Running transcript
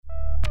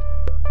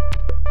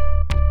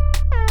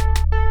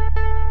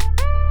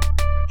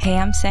Hey,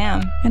 I'm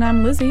Sam. And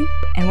I'm Lizzie.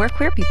 And we're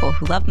queer people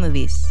who love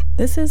movies.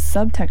 This is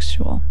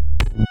Subtextual.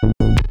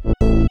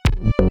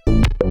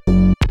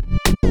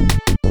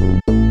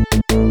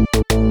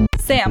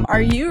 Sam,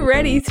 are you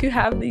ready to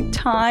have the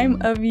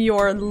time of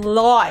your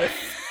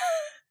life?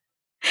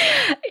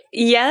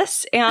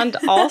 Yes, and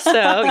also,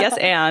 yes,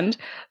 and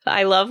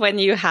I love when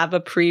you have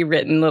a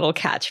pre-written little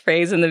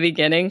catchphrase in the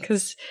beginning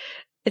because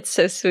it's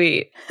so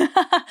sweet.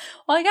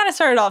 Well, I gotta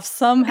start it off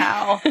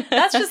somehow.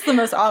 That's just the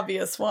most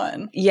obvious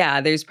one. Yeah,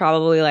 there's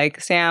probably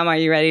like, Sam, are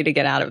you ready to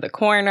get out of the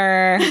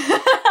corner?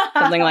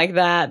 Something like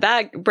that.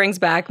 That brings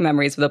back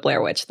memories of the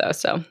Blair Witch, though,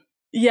 so.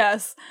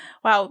 Yes.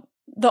 Wow.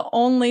 The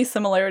only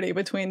similarity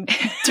between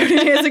Dirty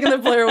Dancing and the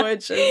Blair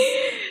Witch is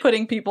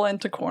putting people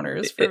into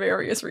corners for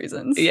various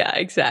reasons. Yeah,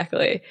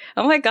 exactly.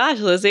 Oh my gosh,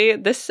 Lizzie,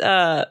 this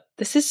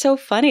is so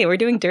funny. We're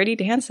doing Dirty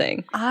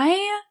Dancing.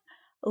 I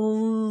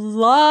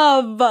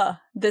love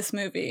this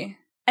movie.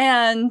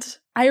 And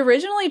I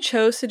originally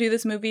chose to do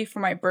this movie for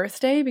my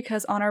birthday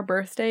because on our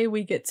birthday,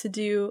 we get to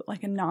do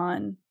like a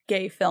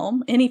non-gay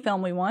film, any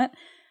film we want.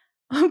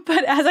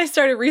 But as I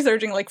started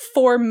researching, like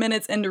 4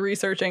 minutes into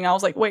researching, I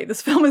was like, wait,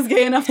 this film is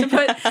gay enough to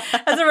put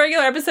as a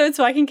regular episode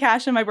so I can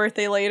cash in my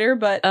birthday later.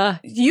 But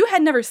you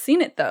had never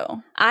seen it,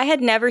 though. I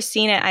had never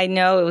seen it. I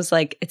know it was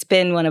like, it's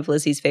been one of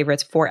Lizzie's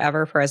favorites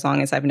forever, for as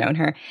long as I've known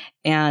her.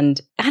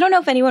 And I don't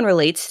know if anyone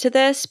relates to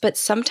this, but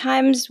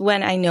sometimes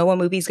when I know a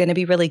movie's going to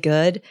be really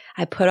good,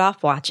 I put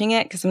off watching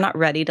it because I'm not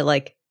ready to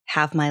like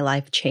have my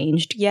life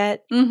changed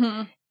yet.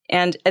 Mm-hmm.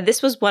 And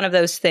this was one of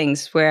those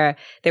things where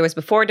there was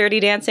before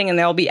Dirty Dancing and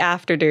there'll be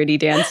after Dirty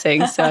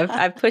Dancing. So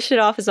I've pushed it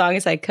off as long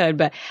as I could.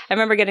 But I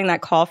remember getting that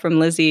call from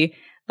Lizzie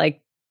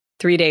like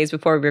 3 days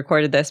before we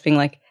recorded this being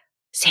like,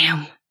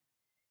 Sam,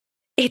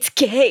 it's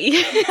gay.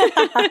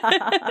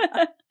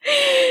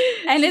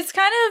 And it's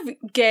kind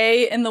of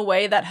gay in the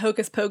way that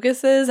Hocus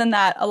Pocus is and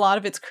that a lot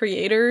of its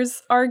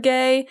creators are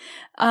gay.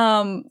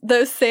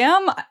 Though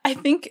Sam, I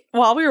think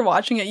while we were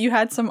watching it, you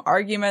had some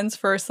arguments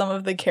for some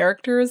of the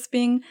characters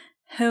being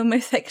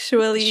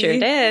homosexually. Sure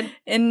did.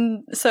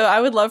 And so I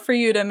would love for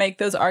you to make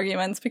those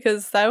arguments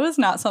because that was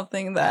not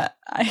something that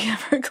I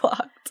ever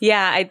clocked.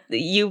 Yeah,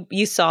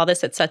 you saw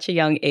this at such a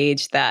young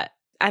age that,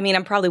 I mean,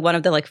 I'm probably one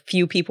of the like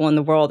few people in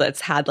the world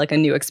that's had like a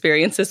new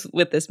experiences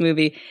with this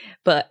movie.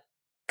 But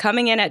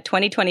coming in at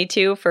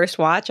 2022 first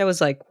watch, I was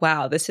like,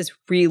 wow, this is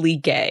really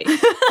gay.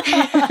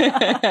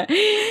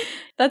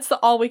 That's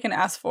all we can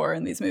ask for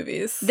in these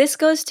movies. This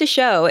goes to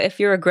show, if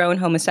you're a grown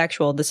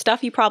homosexual, the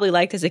stuff you probably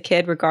liked as a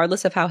kid,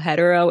 regardless of how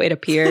hetero it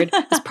appeared,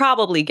 is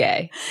probably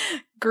gay.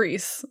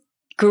 Grease.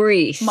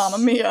 Mamma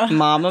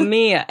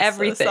Mia.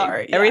 Everything. So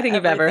sorry. Yeah, everything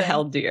you've ever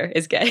held dear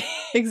is gay.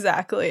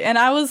 Exactly. And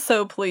I was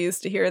so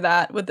pleased to hear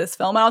that with this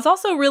film. And I was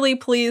also really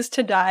pleased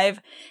to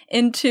dive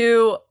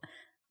into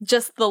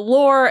just the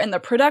lore and the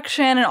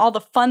production and all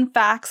the fun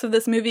facts of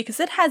this movie because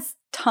it has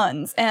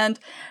tons. And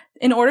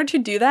in order to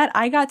do that,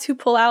 I got to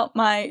pull out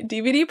my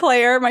DVD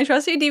player, my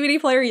trusty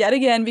DVD player yet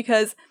again,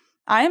 because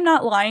I am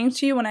not lying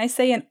to you when I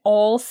say in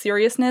all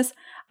seriousness,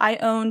 I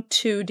own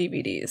 2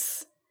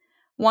 DVDs.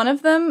 One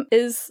of them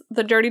is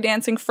the Dirty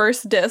Dancing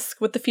first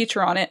disc with the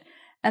feature on it,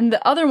 and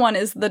the other one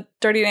is the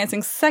Dirty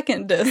Dancing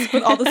second disc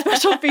with all the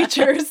special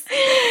features.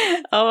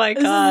 Oh my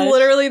gosh. This is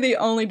literally the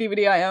only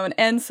DVD I own.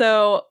 And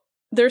so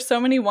there's so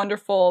many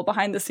wonderful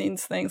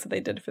behind-the-scenes things that they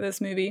did for this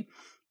movie.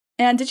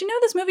 And did you know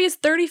this movie is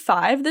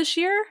 35 this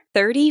year?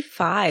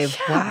 35.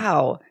 Yeah.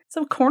 Wow. It's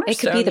a cornerstone. It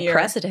could be the year.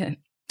 President.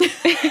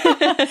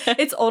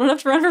 It's old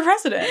enough to run for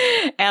president.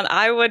 And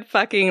I would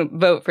fucking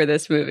vote for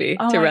this movie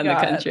to run the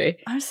country.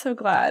 I'm so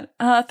glad.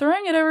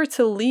 Throwing it over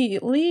to Lee.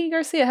 Lee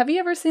Garcia, have you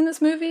ever seen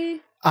this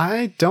movie?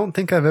 I don't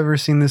think I've ever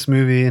seen this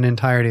movie in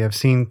entirety. I've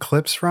seen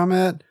clips from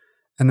it,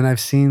 and then I've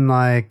seen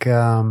like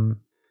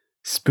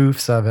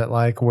spoofs of it,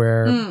 like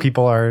where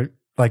people are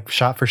like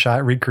shot for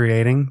shot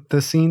recreating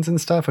the scenes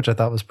and stuff, which I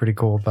thought was pretty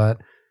cool. But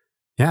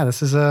yeah,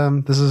 this is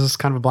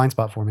kind of a blind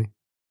spot for me.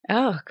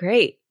 Oh,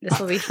 great. This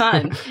will be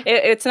fun.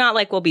 It's not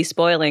like we'll be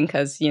spoiling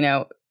because, you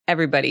know,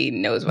 everybody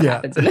knows what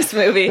happens in this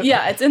movie.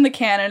 Yeah, it's in the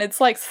canon.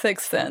 It's like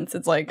Sixth Sense.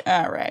 It's like,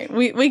 all right,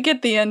 we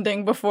get the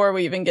ending before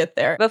we even get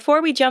there.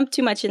 Before we jump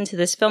too much into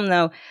this film,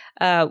 though,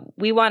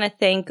 we want to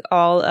thank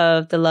all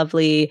of the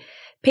lovely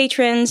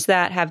patrons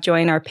that have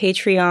joined our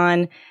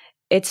Patreon.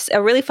 It's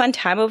a really fun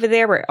time over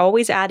there. We're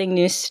always adding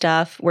new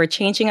stuff. We're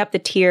changing up the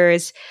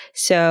tiers.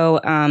 So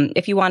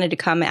if you wanted to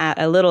come at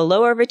a little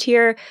lower of a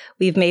tier,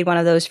 we've made one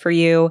of those for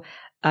you.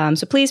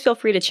 So please feel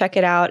free to check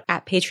it out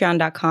at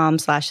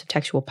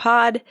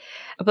patreon.com/subtextualpod.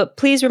 But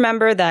please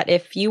remember that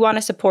if you want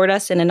to support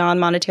us in a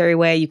non-monetary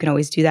way, you can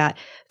always do that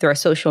through our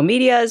social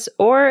medias.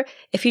 Or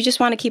if you just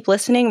want to keep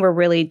listening, we're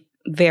really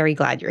very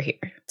glad you're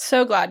here.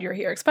 So glad you're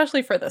here,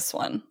 especially for this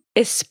one.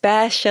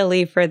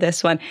 Especially for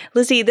this one.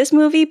 Lizzie, this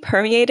movie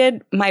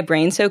permeated my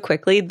brain so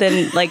quickly.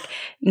 Then like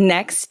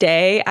next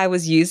day I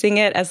was using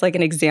it as like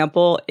an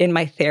example in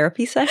my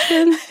therapy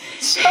session.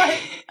 Shut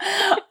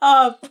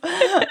up.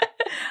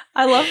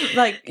 I love,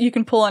 like, you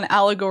can pull an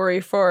allegory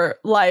for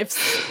life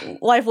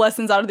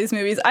lessons out of these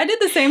movies. I did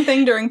the same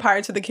thing during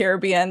Pirates of the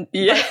Caribbean.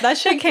 Yeah. That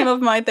shit came up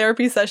in my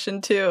therapy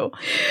session, too.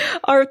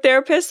 Our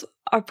therapists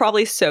are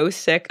probably so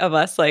sick of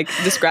us, like,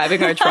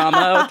 describing our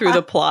trauma through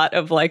the plot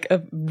of, like,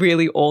 a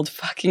really old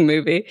fucking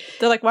movie.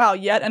 They're like, wow,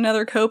 yet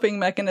another coping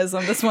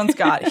mechanism. This one's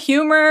got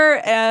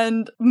humor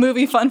and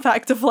movie fun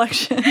fact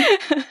deflection.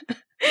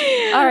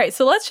 All right,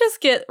 so let's just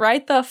get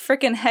right the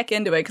frickin' heck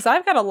into it, because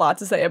I've got a lot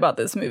to say about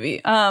this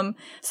movie.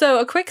 So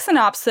a quick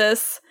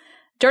synopsis.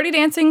 Dirty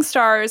Dancing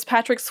stars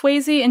Patrick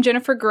Swayze and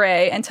Jennifer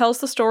Grey and tells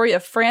the story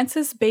of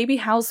Frances Baby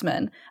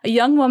Houseman, a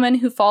young woman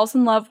who falls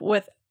in love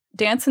with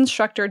dance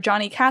instructor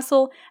Johnny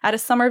Castle at a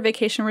summer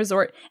vacation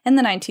resort in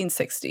the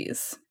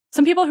 1960s.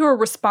 Some people who are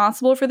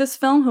responsible for this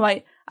film, who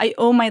I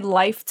owe my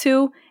life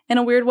to in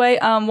a weird way.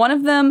 One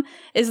of them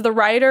is the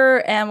writer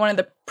and one of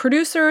the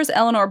producers,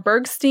 Eleanor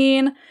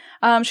Bergstein.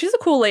 She's a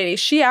cool lady.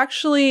 She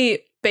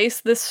actually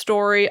based this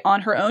story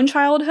on her own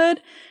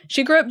childhood.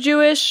 She grew up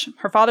Jewish.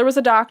 Her father was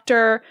a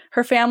doctor.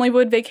 Her family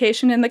would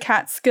vacation in the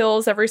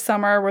Catskills every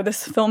summer where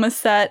this film is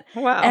set.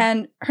 Wow.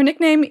 And her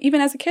nickname,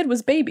 even as a kid,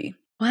 was Baby.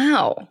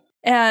 Wow.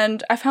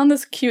 And I found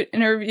this cute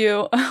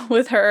interview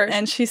with her,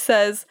 and she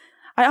says,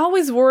 I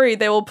always worry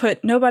they will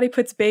put nobody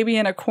puts baby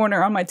in a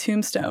corner on my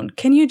tombstone.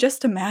 Can you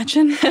just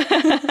imagine?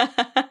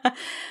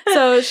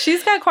 So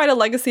she's got quite a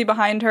legacy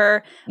behind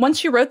her. Once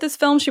she wrote this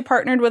film, she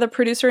partnered with a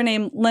producer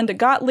named Linda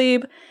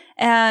Gottlieb.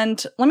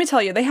 And let me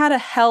tell you, they had a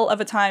hell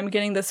of a time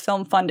getting this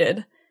film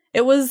funded.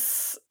 It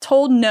was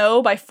told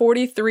no by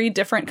 43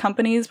 different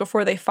companies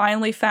before they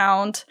finally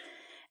found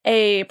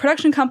a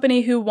production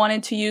company who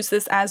wanted to use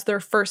this as their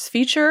first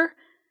feature.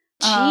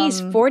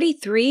 Jeez,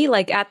 43?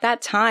 Like, at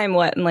that time,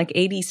 what, in like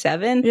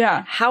 87?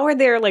 Yeah. How are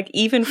there, like,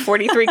 even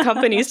 43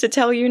 companies to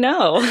tell you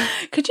no?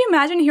 Could you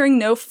imagine hearing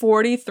no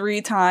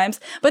 43 times?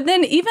 But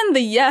then even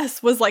the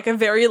yes was, like, a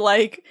very,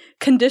 like,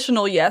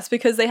 conditional yes,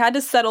 because they had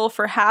to settle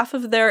for half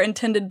of their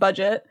intended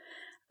budget.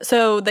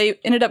 So they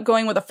ended up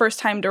going with a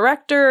first-time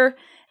director,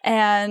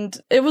 and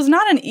it was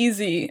not an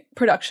easy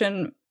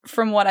production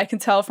from what I can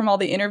tell from all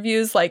the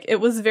interviews. Like,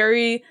 it was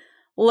very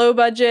low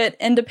budget,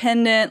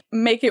 independent,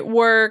 make it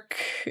work.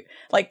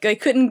 Like, they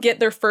couldn't get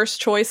their first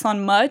choice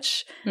on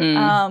much.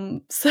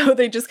 So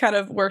they just kind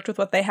of worked with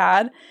what they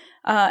had.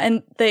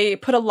 And they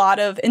put a lot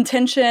of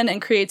intention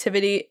and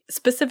creativity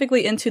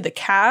specifically into the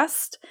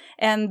cast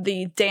and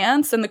the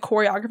dance and the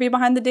choreography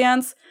behind the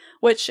dance,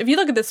 which, if you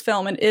look at this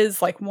film, it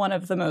is like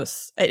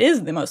it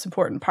is the most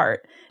important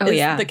part. Oh,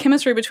 yeah. The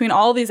chemistry between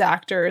all these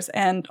actors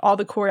and all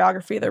the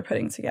choreography they're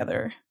putting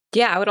together.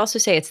 Yeah, I would also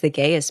say it's the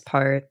gayest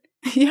part.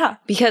 Yeah.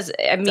 Because,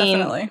 I mean,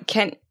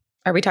 definitely.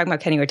 Are we talking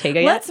about Kenny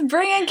Ortega yet? Let's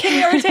bring in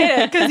Kenny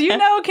Ortega, because you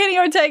know Kenny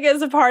Ortega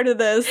is a part of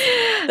this.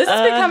 This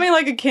is becoming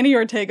like a Kenny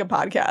Ortega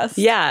podcast.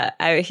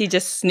 Yeah, he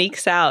just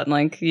sneaks out,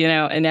 like, you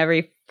know, in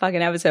every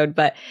fucking episode.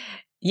 But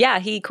yeah,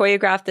 he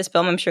choreographed this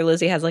film. I'm sure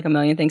Lizzie has like a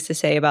million things to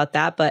say about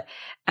that. But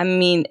I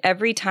mean,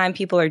 every time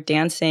people are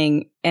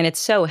dancing, and it's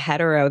so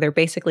hetero, they're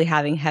basically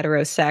having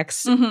hetero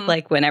sex,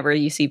 like whenever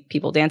you see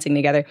people dancing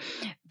together.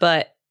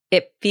 But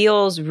it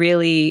feels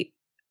really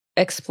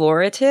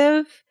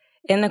explorative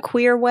in a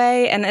queer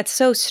way, and it's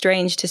so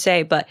strange to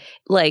say, but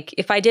like,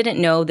 if I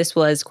didn't know this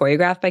was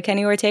choreographed by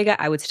Kenny Ortega,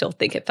 I would still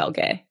think it felt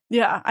gay.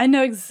 Yeah, I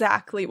know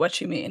exactly what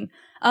you mean.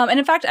 And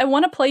in fact, I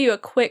want to play you a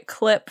quick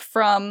clip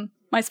from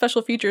my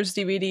special features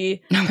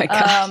DVD. Oh my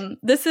God.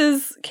 This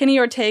is Kenny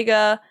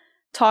Ortega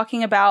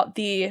talking about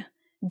the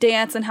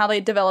dance and how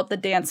they developed the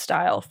dance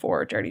style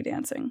for Dirty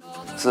Dancing.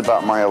 This is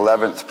about my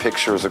 11th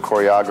picture as a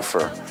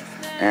choreographer,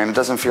 and it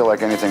doesn't feel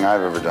like anything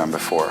I've ever done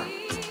before.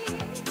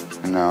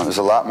 You know, there's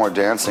a lot more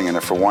dancing in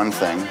it, for one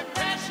thing,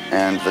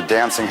 and the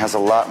dancing has a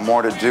lot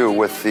more to do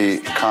with the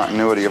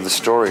continuity of the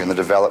story and the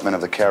development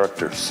of the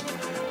characters,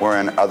 where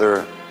in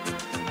other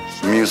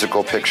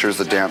musical pictures,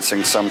 the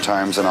dancing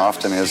sometimes and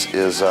often is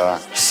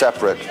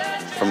separate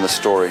from the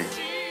story.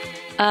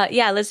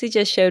 Yeah, Lizzie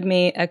just showed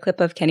me a clip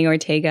of Kenny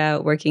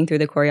Ortega working through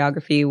the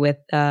choreography with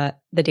the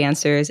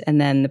dancers and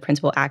then the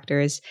principal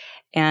actors,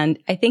 and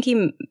I think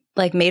he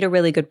made a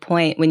really good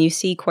point. When you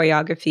see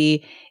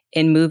choreography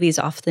in movies,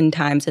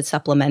 oftentimes it's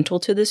supplemental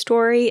to the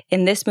story.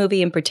 In this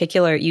movie in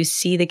particular, you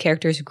see the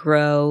characters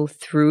grow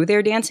through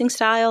their dancing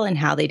style and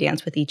how they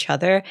dance with each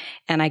other.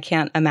 And I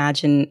can't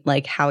imagine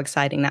like how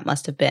exciting that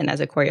must have been as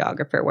a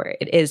choreographer, where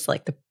it is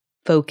like the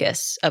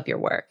focus of your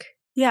work.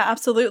 Yeah,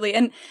 absolutely.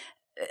 And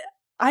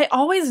I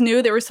always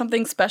knew there was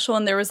something special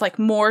and there was like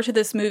more to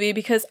this movie,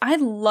 because I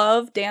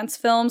love dance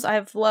films.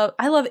 I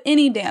love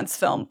any dance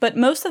film, but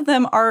most of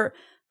them are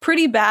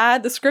pretty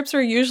bad. The scripts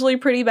are usually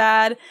pretty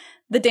bad.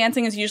 The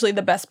dancing is usually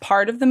the best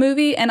part of the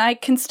movie, and I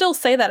can still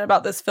say that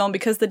about this film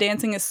because the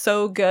dancing is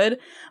so good,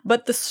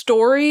 but the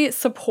story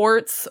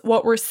supports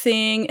what we're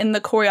seeing in the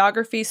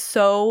choreography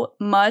so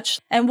much.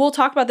 And we'll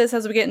talk about this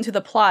as we get into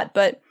the plot,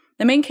 but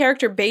the main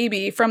character,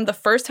 Baby, from the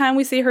first time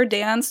we see her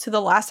dance to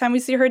the last time we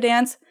see her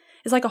dance,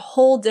 is like a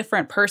whole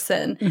different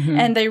person.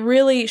 And they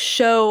really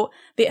show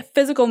the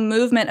physical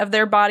movement of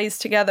their bodies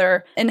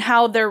together and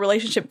how their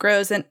relationship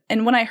grows.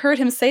 And when I heard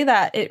him say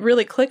that, it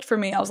really clicked for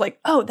me. I was like,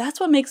 oh, that's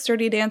what makes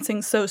Dirty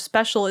Dancing so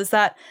special, is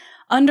that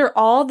under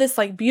all this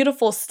like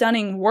beautiful,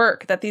 stunning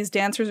work that these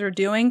dancers are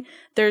doing,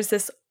 there's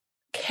this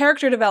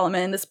character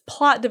development and this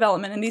plot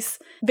development and these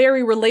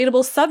very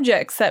relatable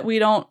subjects that we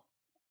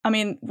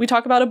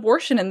talk about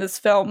abortion in this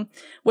film,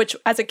 which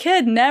as a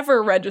kid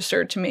never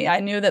registered to me. I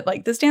knew that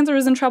like this dancer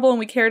was in trouble and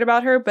we cared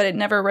about her, but it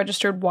never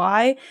registered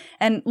why.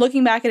 And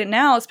looking back at it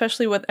now,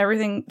 especially with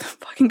everything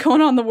fucking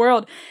going on in the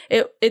world,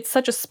 it's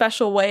such a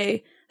special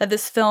way that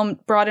this film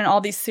brought in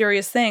all these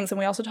serious things. And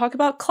we also talk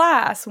about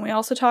class, and we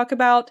also talk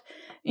about,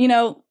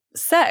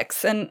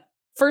 sex and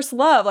first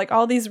love, like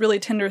all these really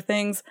tender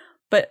things.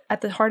 But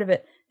at the heart of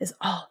it is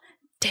all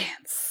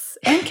dance.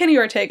 And Kenny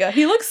Ortega,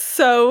 he looks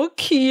so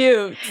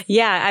cute.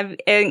 Yeah,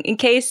 in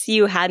case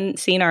you hadn't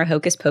seen our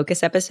Hocus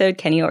Pocus episode,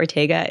 Kenny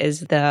Ortega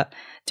is the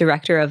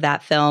director of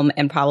that film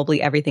and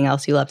probably everything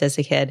else you loved as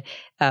a kid,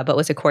 but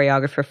was a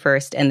choreographer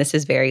first. And this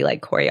is very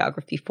like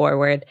choreography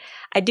forward.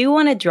 I do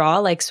want to draw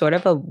like sort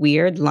of a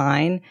weird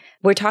line.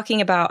 We're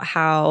talking about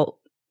how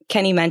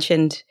Kenny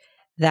mentioned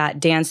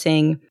that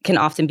dancing can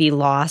often be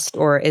lost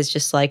or is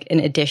just like an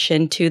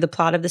addition to the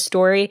plot of the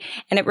story.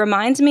 And it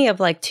reminds me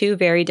of like two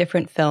very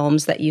different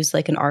films that use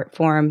like an art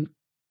form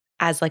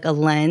as like a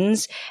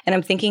lens. And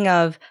I'm thinking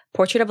of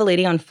Portrait of a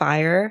Lady on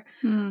Fire,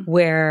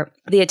 where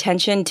the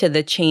attention to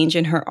the change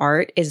in her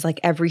art is like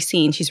every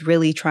scene. She's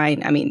really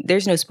trying,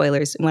 there's no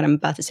spoilers in what I'm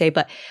about to say,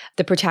 but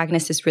the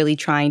protagonist is really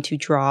trying to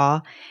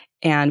draw.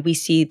 And we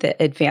see the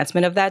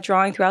advancement of that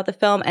drawing throughout the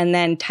film. And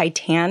then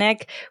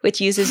Titanic, which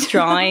uses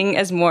drawing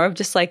as more of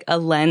just like a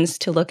lens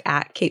to look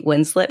at Kate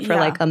Winslet for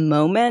like a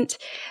moment.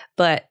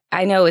 But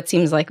I know it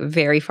seems like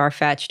very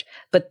far-fetched,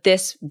 but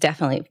this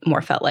definitely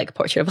more felt like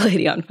Portrait of a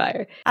Lady on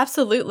Fire.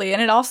 Absolutely.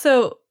 And it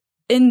also,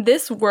 in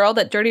this world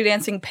that Dirty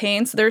Dancing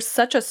paints, there's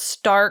such a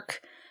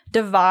stark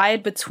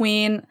divide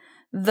between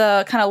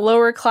the kind of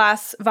lower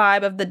class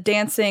vibe of the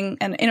dancing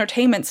and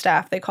entertainment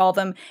staff, they call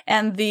them,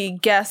 and the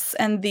guests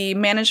and the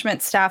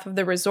management staff of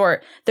the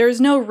resort.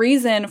 There's no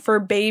reason for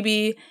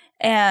Baby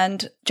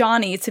and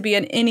Johnny to be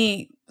in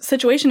any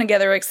situation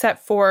together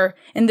except for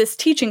in this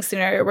teaching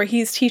scenario where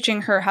he's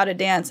teaching her how to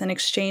dance and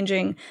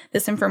exchanging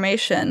this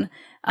information,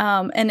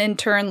 and in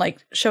turn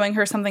like showing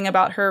her something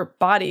about her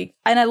body.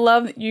 And I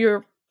love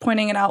you're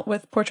pointing it out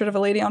with Portrait of a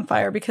Lady on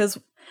Fire, because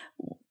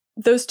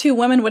those two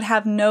women would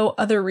have no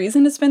other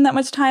reason to spend that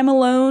much time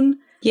alone,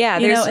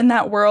 in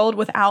that world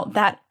without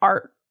that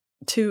art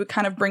to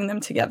kind of bring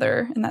them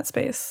together in that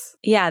space.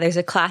 Yeah, there's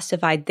a class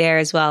divide there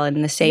as well,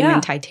 and the same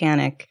in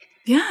Titanic.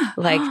 Yeah.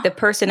 Like the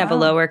person of a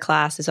lower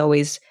class is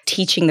always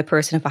teaching the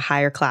person of a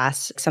higher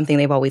class something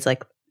they've always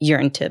like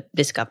yearned to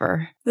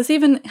discover. This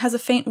even has a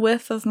faint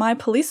whiff of My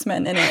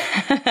Policeman in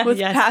it, with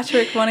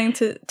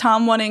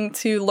Tom wanting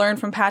to learn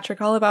from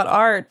Patrick all about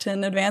art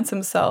and advance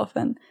himself.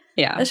 And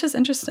it's just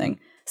interesting.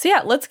 So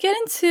yeah, let's get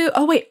into,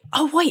 oh wait,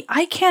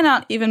 I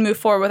cannot even move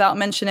forward without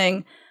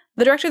mentioning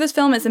the director of this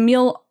film is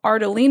Emile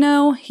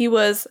Ardolino. He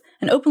was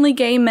an openly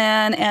gay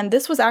man, and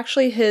this was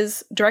actually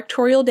his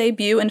directorial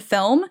debut in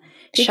film.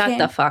 Shut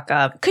the fuck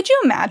up. Could you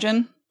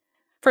imagine?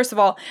 First of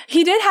all,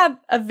 he did have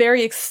a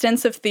very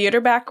extensive theater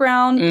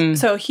background,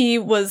 so he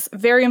was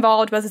very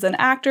involved both as an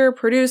actor,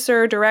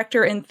 producer,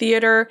 director in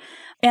theater,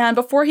 and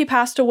before he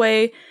passed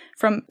away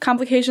from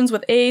complications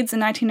with AIDS in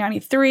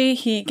 1993,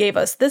 he gave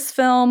us this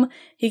film.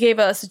 He gave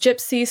us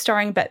Gypsy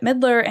starring Bette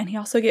Midler, and he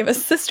also gave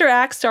us Sister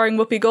Act starring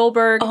Whoopi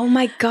Goldberg. Oh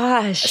my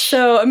gosh.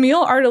 So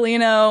Emile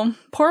Ardolino,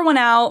 pour one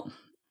out.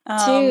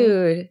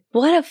 Dude,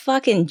 what a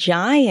fucking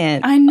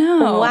giant. I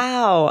know.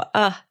 Wow.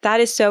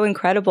 That is so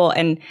incredible.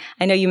 And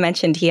I know you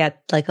mentioned he had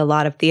like a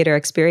lot of theater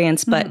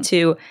experience, but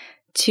to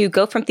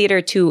go from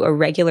theater to a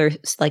regular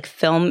like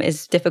film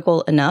is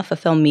difficult enough, a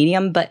film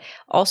medium, but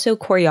also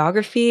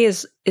choreography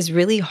is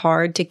really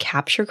hard to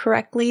capture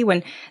correctly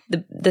when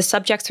the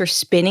subjects are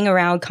spinning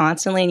around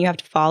constantly and you have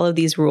to follow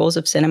these rules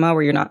of cinema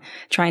where you're not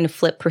trying to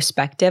flip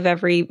perspective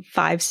every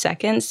 5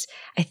 seconds.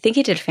 I think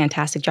he did a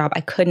fantastic job.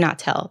 I could not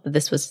tell that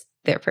this was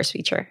their first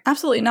feature.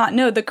 Absolutely not.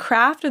 No, the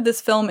craft of this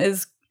film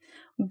is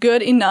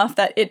good enough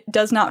that it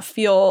does not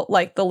feel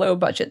like the low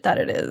budget that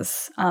it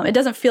is. It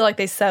doesn't feel like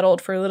they settled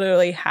for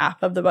literally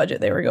half of the budget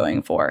they were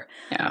going for.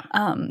 Yeah.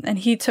 And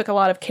he took a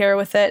lot of care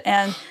with it.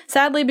 And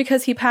sadly,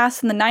 because he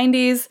passed in the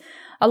 90s,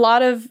 a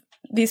lot of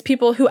these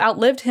people who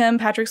outlived him,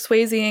 Patrick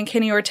Swayze and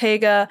Kenny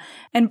Ortega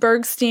and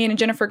Bergstein and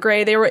Jennifer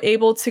Grey, they were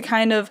able to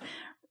kind of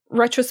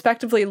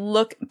retrospectively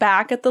look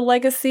back at the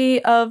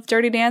legacy of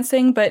Dirty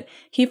Dancing, but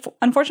he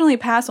unfortunately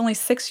passed only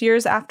 6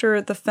 years after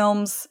the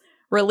film's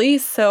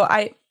release. So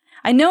I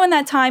know in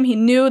that time he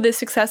knew the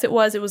success it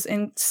was. It was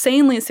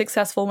insanely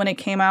successful when it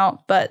came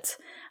out, but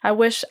I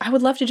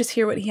would love to just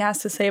hear what he has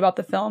to say about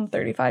the film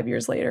 35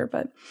 years later.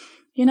 But,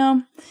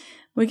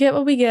 we get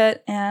what we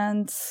get,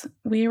 and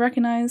we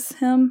recognize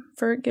him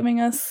for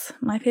giving us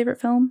my favorite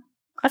film.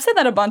 I've said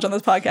that a bunch on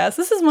this podcast.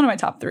 This is one of my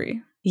top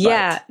 3.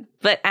 Yeah,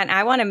 and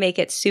I want to make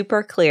it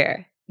super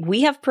clear.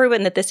 we have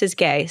proven that this is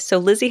gay. So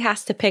Lizzie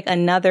has to pick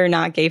another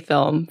not gay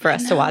film for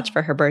us to watch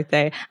for her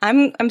birthday.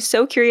 I'm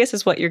so curious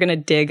as what you're going to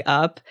dig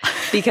up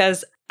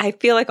because I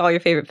feel like all your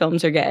favorite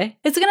films are gay.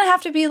 It's going to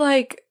have to be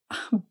like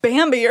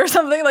Bambi or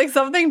something, like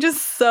something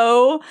just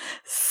so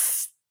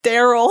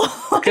sterile.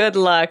 Good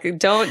luck.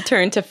 Don't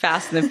turn to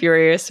Fast and the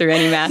Furious or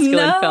any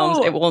masculine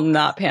films. It will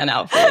not pan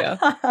out for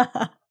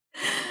you.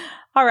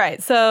 All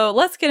right, so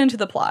let's get into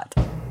the plot.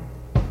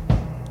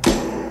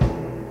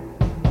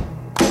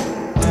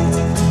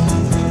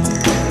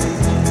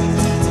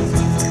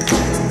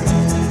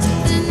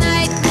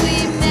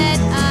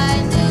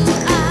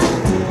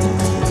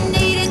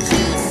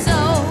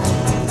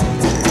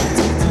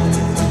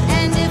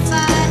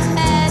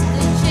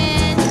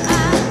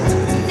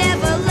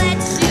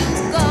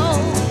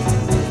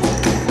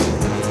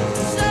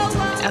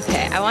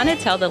 I want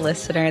to tell the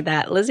listener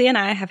that Lizzie and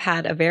I have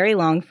had a very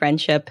long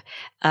friendship,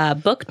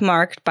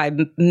 bookmarked by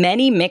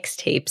many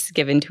mixtapes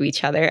given to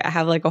each other. I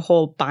have like a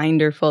whole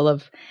binder full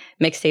of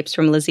mixtapes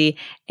from Lizzie.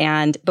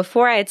 And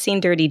before I had seen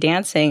Dirty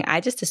Dancing,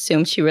 I just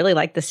assumed she really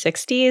liked the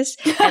 60s.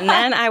 And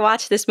then I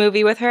watched this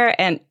movie with her,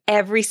 and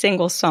every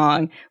single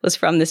song was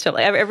from this film.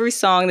 Every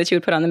song that she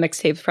would put on the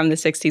mixtape from the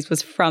 60s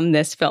was from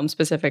this film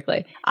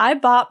specifically. I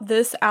bought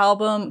this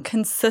album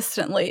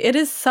consistently. It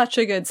is such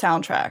a good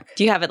soundtrack.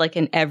 Do you have it like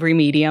in every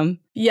medium?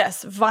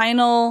 Yes,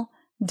 vinyl,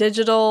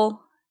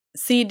 digital,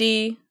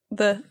 CD.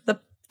 The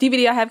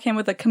DVD I have came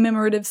with a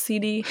commemorative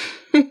CD.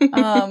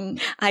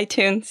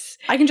 iTunes.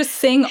 I can just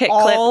sing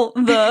all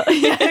the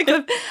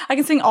I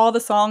can sing all the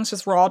songs,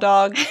 just raw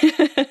dog.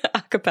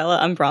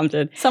 Acapella,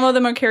 unprompted. Some of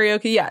them are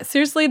karaoke. Yeah,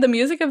 seriously, the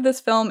music of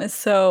this film is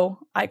so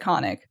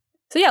iconic.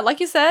 So yeah, like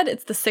you said,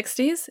 it's the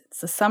 60s.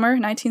 It's the summer,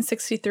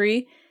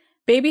 1963.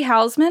 Baby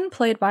Houseman,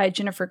 played by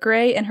Jennifer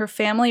Grey, and her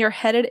family are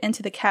headed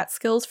into the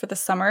Catskills for the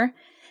summer.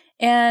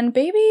 And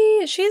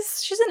Baby,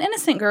 she's an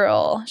innocent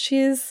girl.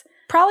 She's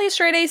probably a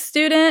straight A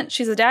student.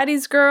 She's a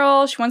daddy's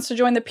girl. She wants to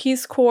join the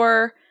Peace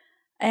Corps.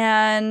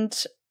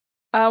 And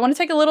I want to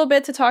take a little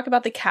bit to talk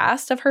about the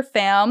cast of her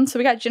fam. So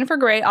we got Jennifer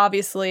Grey,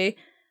 obviously.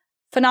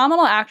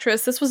 Phenomenal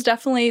actress. This was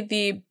definitely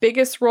the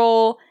biggest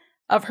role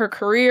of her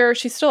career.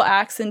 She still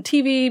acts in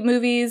TV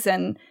movies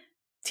and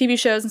TV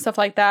shows and stuff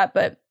like that.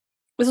 But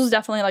this was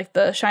definitely like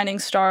the shining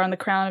star on the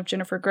crown of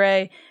Jennifer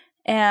Grey.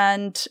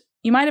 And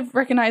you might have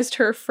recognized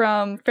her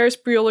from Ferris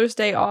Bueller's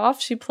Day Off.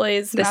 She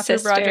plays Matthew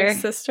Broderick's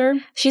sister.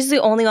 She's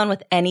the only one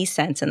with any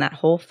sense in that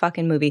whole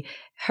fucking movie.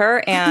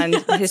 Her and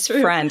his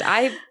friend.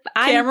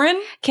 Cameron?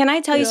 Can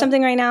I tell you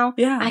something right now?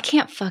 Yeah. I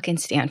can't fucking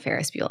stand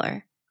Ferris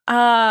Bueller.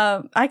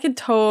 I could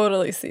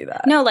totally see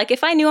that. No, like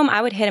if I knew him,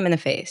 I would hit him in the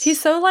face. He's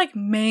so like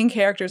main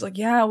characters. Like,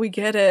 yeah, we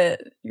get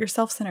it. You're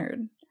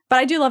self-centered. But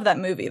I do love that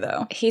movie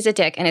though. He's a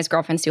dick and his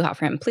girlfriend's too hot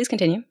for him. Please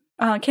continue.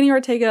 Kenny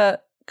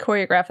Ortega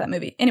choreographed that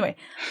movie. Anyway,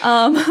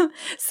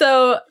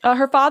 so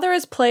her father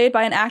is played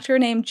by an actor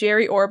named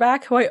Jerry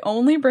Orbach, who I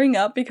only bring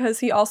up because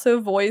he also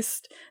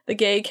voiced the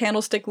gay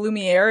Candlestick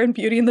Lumiere in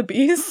Beauty and the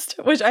Beast,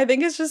 which I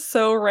think is just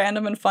so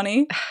random and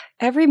funny.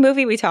 Every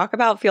movie we talk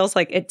about feels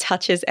like it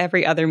touches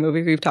every other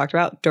movie we've talked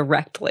about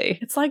directly.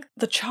 It's like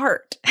the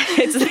chart.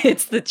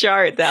 it's the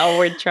chart, the L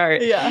word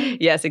chart. Yeah.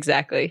 Yes,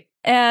 exactly.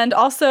 And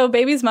also,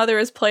 Baby's mother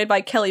is played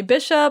by Kelly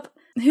Bishop,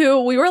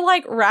 who we were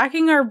like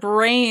racking our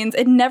brains.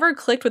 It never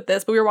clicked with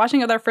this, but we were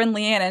watching with our friend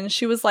Leanna, and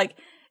she was like,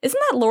 isn't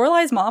that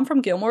Lorelai's mom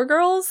from Gilmore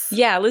Girls?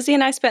 Yeah, Lizzie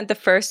and I spent the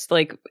first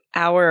like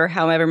hour,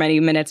 however many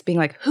minutes being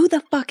like, who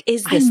the fuck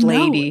is this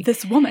lady?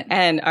 This woman.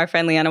 And our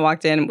friend Leanna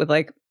walked in with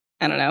like,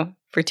 I don't know,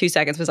 for 2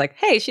 seconds was like,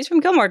 hey, she's from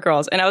Gilmore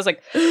Girls. And I was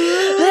like,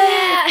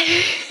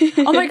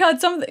 oh my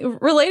God,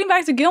 relating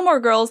back to Gilmore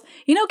Girls,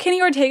 you know Kenny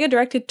Ortega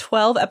directed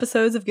 12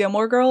 episodes of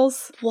Gilmore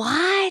Girls?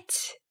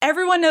 What?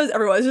 Everyone knows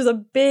everyone. It's just a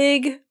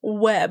big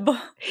web.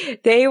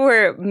 They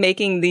were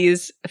making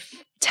these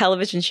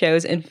television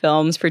shows and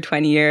films for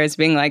 20 years,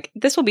 being like,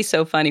 this will be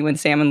so funny when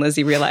Sam and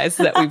Lizzie realize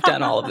that we've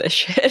done all of this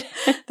shit.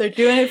 They're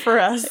doing it for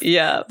us.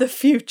 Yeah. The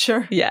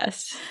future.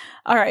 Yes.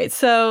 All right,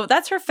 so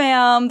that's her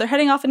fam. They're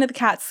heading off into the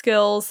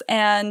Catskills,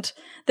 and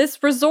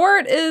this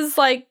resort is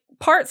like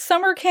part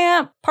summer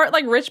camp, part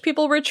like rich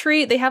people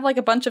retreat. They have like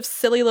a bunch of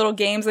silly little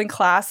games and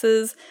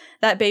classes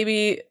that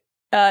Baby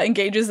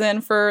engages in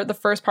for the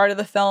first part of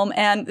the film,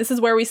 and this is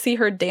where we see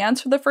her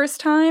dance for the first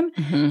time.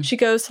 Mm-hmm. She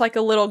goes to like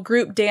a little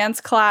group dance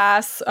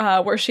class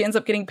where she ends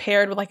up getting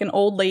paired with like an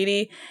old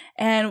lady,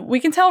 and we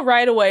can tell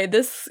right away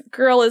this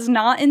girl is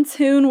not in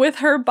tune with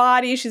her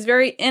body. She's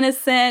very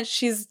innocent.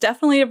 She's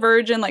definitely a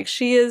virgin. Like,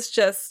 she is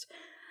just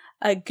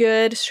a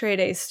good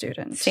straight A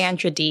student.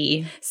 Sandra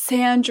D.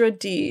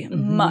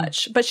 Mm-hmm.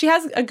 Much, but she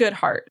has a good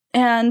heart.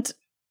 And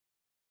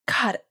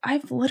God,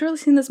 I've literally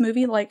seen this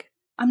movie like,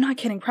 I'm not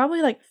kidding,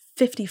 probably like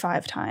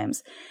 55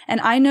 times.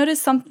 And I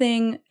noticed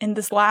something in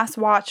this last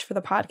watch for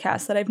the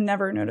podcast that I've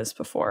never noticed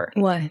before.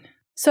 What?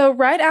 So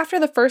right after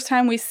the first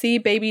time we see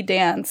Baby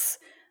dance,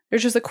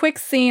 there's just a quick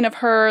scene of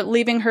her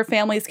leaving her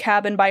family's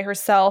cabin by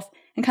herself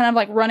and kind of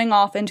like running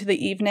off into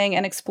the evening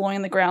and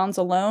exploring the grounds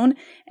alone.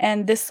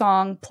 And this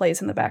song plays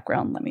in the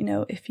background. Let me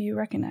know if you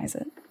recognize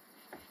it.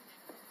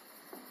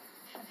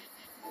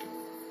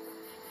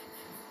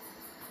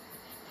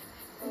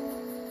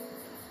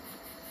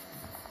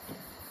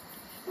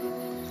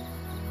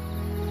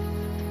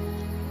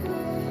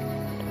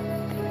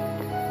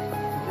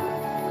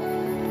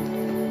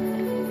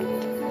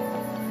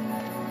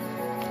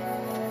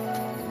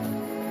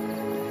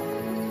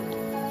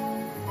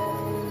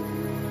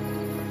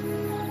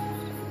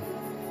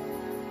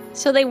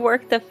 So they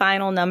worked the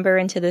final number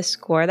into the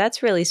score.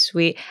 That's really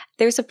sweet.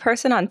 There's a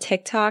person on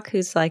TikTok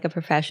who's like a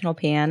professional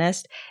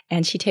pianist,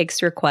 and she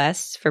takes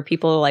requests for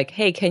people like,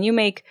 hey, can you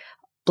make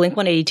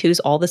Blink-182's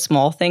All the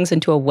Small Things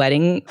into a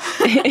wedding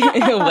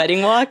a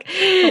wedding walk?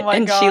 Oh my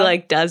and God. she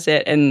like does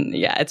it. And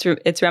yeah,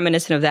 it's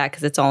reminiscent of that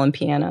because it's all in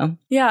piano.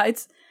 Yeah,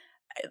 it's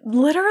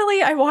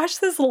literally, I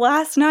watched this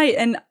last night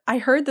and I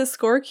heard the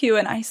score cue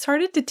and I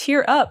started to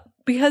tear up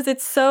because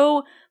it's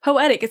so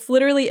poetic. It's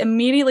literally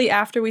immediately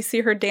after we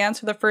see her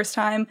dance for the first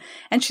time,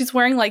 and she's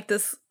wearing like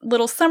this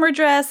little summer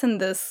dress and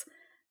this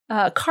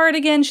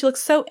cardigan. She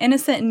looks so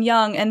innocent and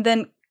young, and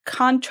then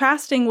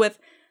contrasting with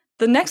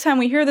the next time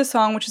we hear the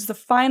song, which is the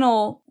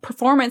final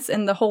performance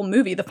in the whole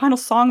movie, the final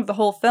song of the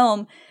whole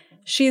film,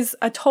 she's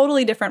a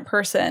totally different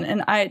person.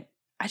 And I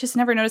just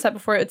never noticed that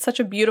before. It's such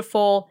a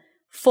beautiful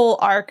full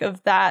arc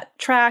of that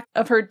track,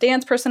 of her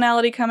dance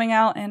personality coming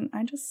out, and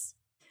I just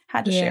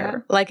had to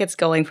share. Like it's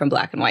going from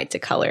black and white to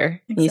color.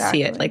 Exactly. You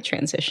see it like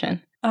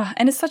transition.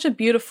 And it's such a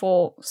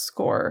beautiful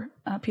score,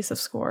 piece of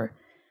score.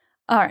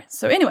 All right,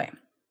 so anyway.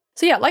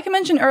 So yeah, like I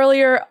mentioned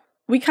earlier,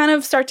 we kind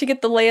of start to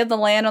get the lay of the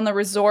land on the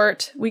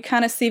resort. We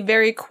kind of see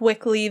very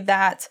quickly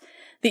that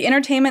the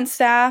entertainment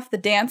staff, the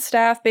dance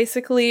staff,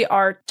 basically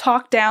are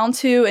talked down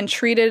to and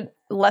treated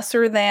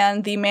lesser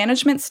than the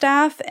management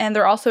staff, and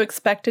they're also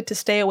expected to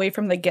stay away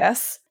from the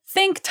guests.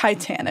 Think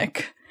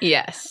Titanic.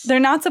 Yes. They're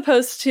not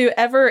supposed to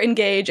ever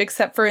engage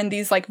except for in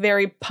these like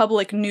very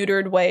public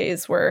neutered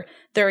ways where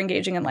they're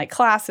engaging in like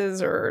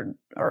classes or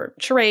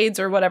charades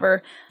or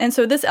whatever. And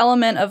so this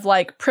element of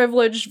like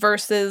privileged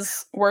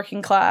versus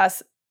working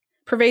class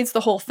pervades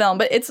the whole film,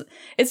 but it's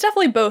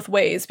definitely both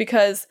ways,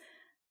 because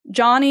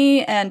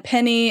Johnny and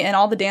Penny and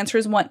all the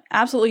dancers want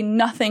absolutely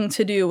nothing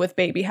to do with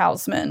Baby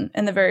Houseman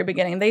in the very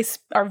beginning. They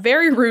are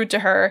very rude to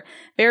her,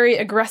 very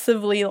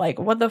aggressively like,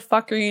 what the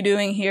fuck are you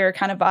doing here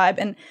kind of vibe.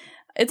 And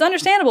it's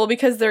understandable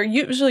because they're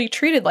usually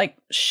treated like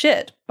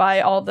shit by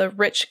all the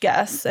rich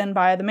guests and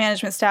by the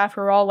management staff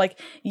who are all like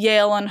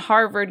Yale and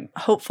Harvard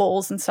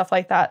hopefuls and stuff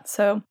like that.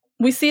 So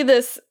we see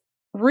this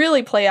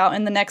really play out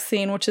in the next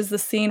scene, which is the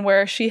scene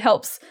where she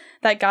helps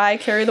that guy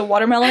carry the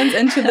watermelons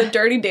into the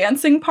Dirty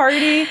Dancing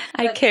party.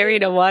 I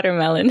carried a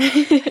watermelon.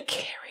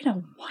 Carried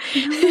a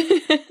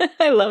watermelon?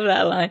 I love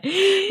that line.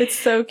 It's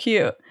so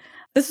cute.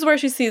 This is where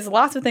she sees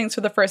lots of things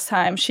for the first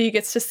time. She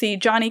gets to see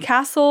Johnny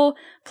Castle,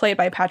 played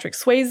by Patrick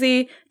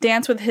Swayze,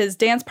 dance with his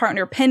dance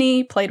partner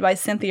Penny, played by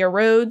Cynthia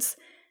Rhodes.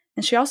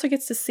 And she also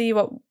gets to see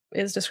what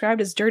is described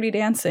as dirty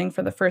dancing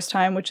for the first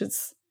time, which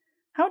is,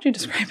 how would you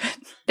describe it?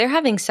 They're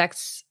having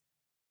sex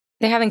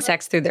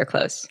through their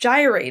clothes.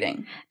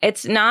 Gyrating.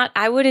 It's not,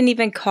 I wouldn't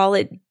even call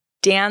it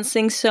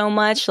dancing so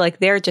much. Like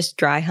they're just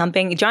dry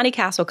humping. Johnny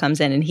Castle comes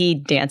in and he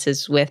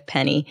dances with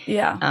Penny.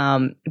 Yeah.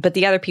 But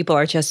the other people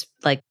are just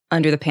like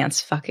under the pants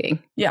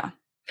fucking. Yeah.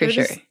 For They're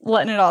sure. just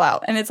letting it all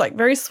out. And it's like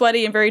very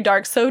sweaty and very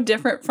dark. So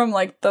different from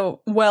like the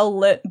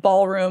well-lit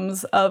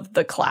ballrooms of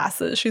the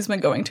classes she's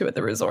been going to at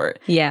the resort.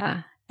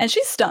 Yeah. And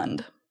she's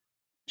stunned.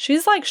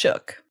 She's like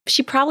shook.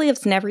 She probably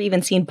has never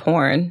even seen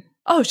porn.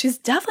 Oh, she's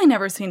definitely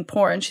never seen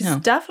porn. She's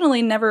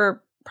definitely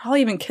never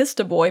probably even kissed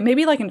a boy.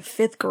 Maybe like in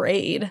 5th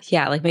grade.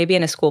 Yeah, like maybe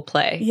in a school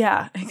play.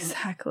 Yeah,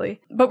 exactly.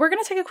 But we're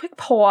going to take a quick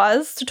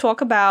pause to talk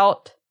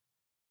about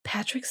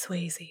Patrick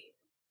Swayze.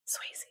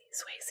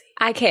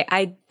 Okay,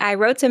 I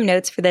wrote some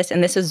notes for this,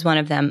 and this is one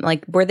of them.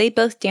 Like, were they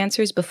both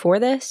dancers before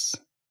this?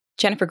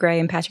 Jennifer Grey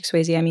and Patrick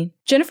Swayze, I mean.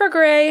 Jennifer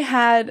Grey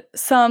had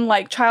some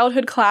like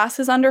childhood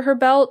classes under her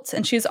belt,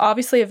 and she's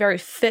obviously a very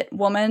fit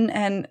woman.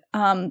 And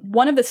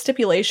one of the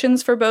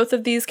stipulations for both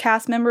of these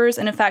cast members,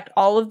 and in fact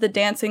all of the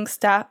dancing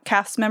staff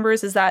cast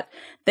members, is that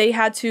they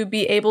had to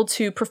be able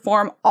to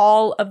perform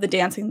all of the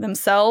dancing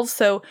themselves.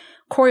 So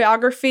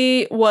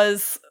choreography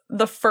was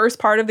the first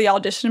part of the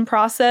audition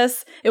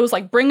process. It was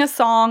like, bring a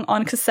song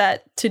on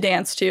cassette to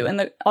dance to in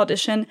the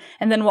audition,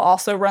 and then we'll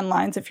also run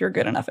lines if you're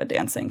good enough at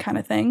dancing kind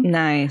of thing.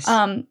 Nice.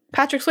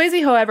 Patrick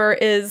Swayze, however,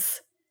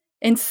 is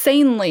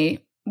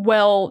insanely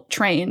well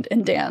trained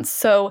in dance.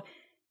 So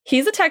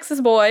he's a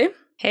Texas boy.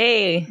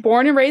 Hey.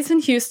 Born and raised in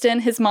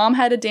Houston. His mom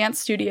had a dance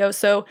studio.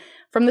 So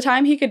from the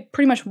time he could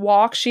pretty much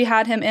walk, she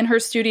had him in her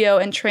studio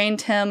and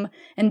trained him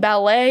in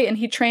ballet. And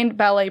he trained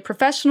ballet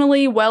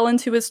professionally well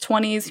into his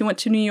 20s. He went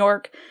to New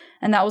York,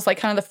 and that was like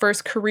kind of the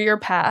first career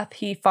path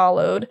he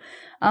followed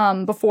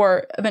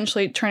before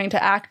eventually turning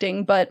to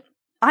acting. But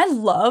I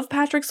love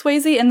Patrick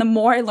Swayze, and the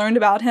more I learned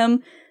about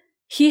him,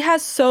 he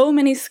has so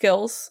many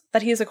skills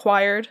that he's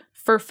acquired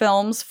for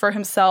films, for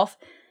himself.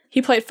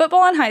 He played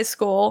football in high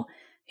school.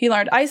 He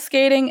learned ice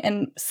skating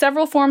and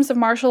several forms of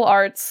martial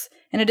arts,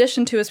 in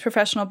addition to his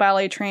professional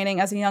ballet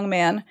training as a young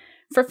man.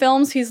 For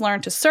films, he's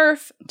learned to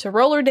surf, to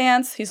roller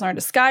dance, he's learned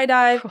to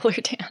skydive. Roller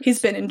dance. He's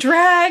been in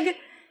drag.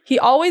 He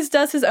always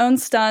does his own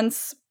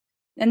stunts.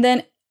 And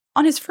then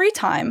on his free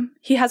time,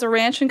 he has a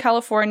ranch in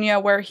California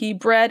where he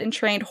bred and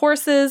trained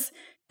horses.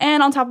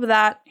 And on top of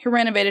that, he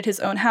renovated his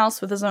own house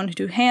with his own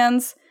 2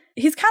 hands.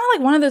 He's kind of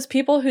like one of those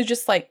people who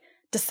just like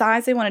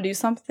decides they want to do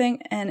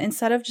something, and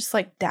instead of just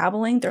like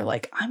dabbling, they're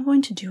like, I'm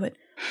going to do it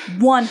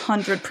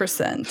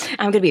 100%.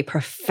 I'm going to be a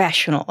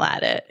professional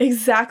at it.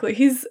 Exactly.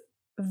 He's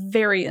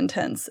very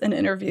intense in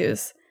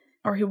interviews,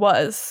 or he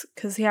was,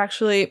 because he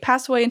actually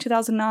passed away in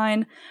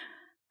 2009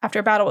 after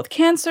a battle with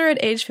cancer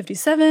at age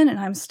 57, and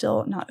I'm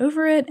still not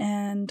over it,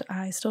 and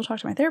I still talk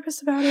to my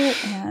therapist about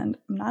it, and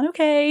I'm not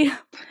okay.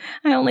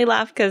 I only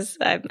laugh because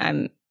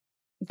I'm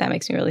that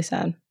makes me really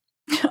sad.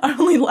 I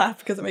only laugh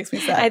because it makes me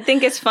sad. I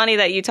think it's funny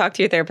that you talk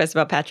to your therapist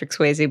about Patrick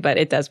Swayze, but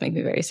it does make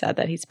me very sad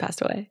that he's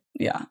passed away.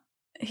 Yeah.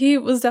 He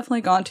was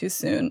definitely gone too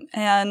soon.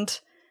 And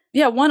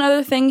yeah, one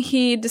other thing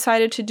he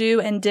decided to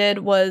do and did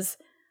was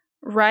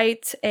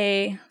write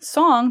a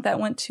song that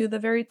went to the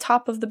very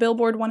top of the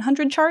Billboard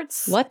 100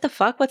 charts. What the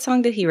fuck? What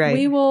song did he write?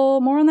 We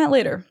will more on that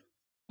later.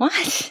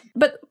 What?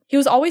 But he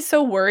was always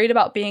so worried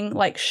about being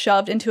like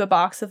shoved into a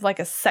box of like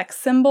a sex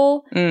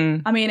symbol. I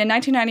mean, in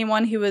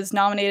 1991, he was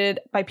nominated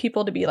by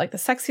People to be like the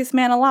sexiest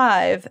man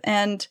alive.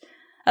 And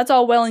that's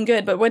all well and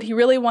good. But what he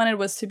really wanted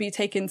was to be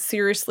taken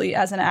seriously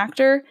as an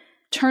actor.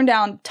 Turned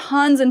down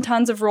tons and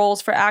tons of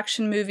roles for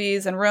action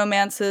movies and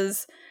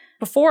romances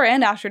before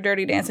and after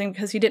Dirty Dancing,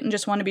 because he didn't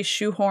just want to be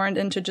shoehorned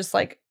into just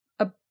like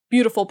a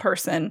beautiful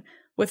person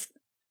with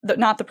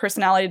not the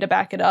personality to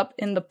back it up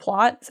in the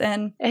plot.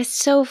 And it's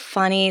so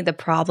funny the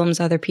problems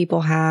other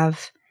people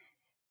have.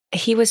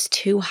 He was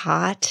too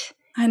hot.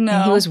 I know.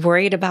 And he was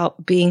worried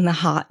about being the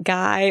hot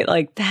guy.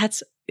 Like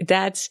that's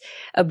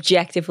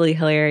objectively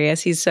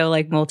hilarious. He's so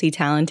like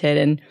multi-talented,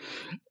 and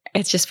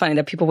it's just funny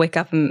that people wake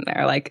up and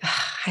are like,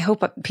 I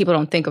hope people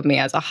don't think of me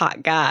as a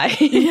hot guy.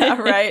 Yeah,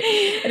 right.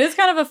 It is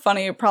kind of a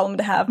funny problem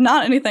to have.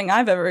 Not anything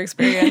I've ever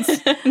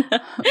experienced. But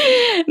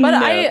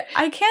no.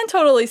 I can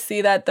totally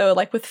see that, though.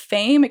 Like with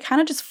fame, it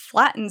kind of just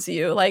flattens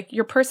you. Like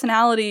your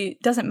personality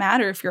doesn't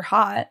matter if you're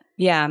hot.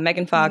 Yeah,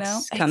 Megan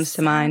Fox comes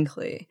to mind.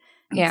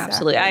 Yeah,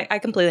 absolutely. I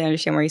completely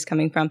understand where he's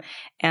coming from.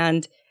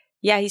 And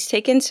yeah, he's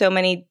taken so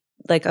many,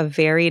 like a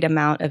varied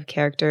amount of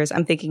characters.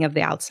 I'm thinking of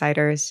The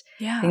Outsiders.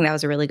 Yeah. I think that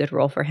was a really good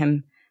role for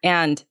him.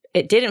 And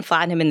it didn't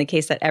flatten him in the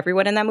case that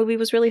everyone in that movie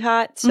was really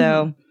hot.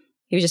 So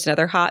he was just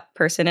another hot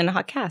person in a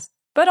hot cast.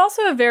 But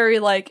also a very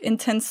like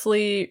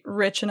intensely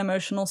rich and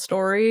emotional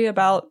story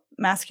about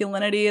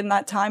masculinity in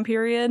that time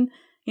period.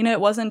 You know, it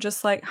wasn't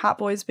just like hot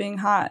boys being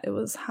hot. It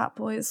was hot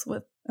boys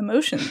with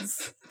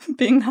emotions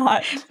being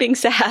hot. Being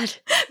sad.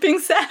 Being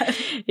sad.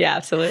 Yeah,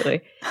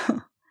 absolutely.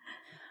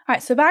 All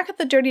right, so back at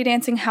the Dirty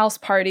Dancing house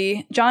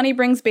party, Johnny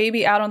brings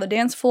Baby out on the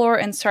dance floor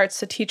and starts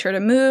to teach her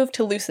to move,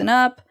 to loosen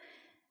up.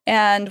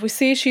 And we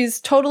see she's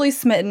totally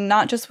smitten,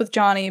 not just with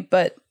Johnny,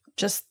 but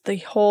just the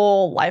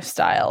whole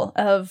lifestyle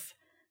of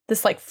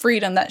this like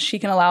freedom that she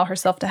can allow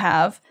herself to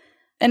have.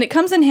 And it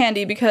comes in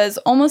handy because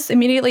almost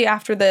immediately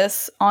after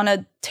this, on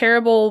a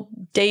terrible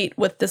date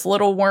with this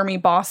little wormy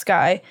boss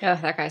guy. Oh,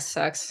 that guy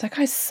sucks. That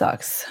guy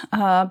sucks.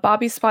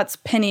 Bobby spots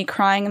Penny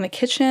crying in the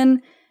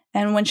kitchen.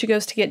 And when she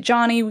goes to get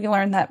Johnny, we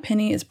learn that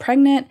Penny is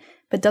pregnant,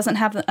 but doesn't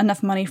have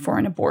enough money for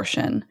an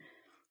abortion.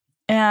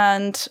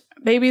 And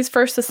Baby's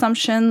first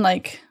assumption,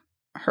 like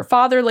her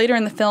father later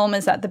in the film,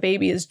 is that the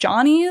baby is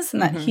Johnny's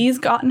and that he's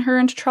gotten her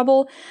into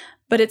trouble.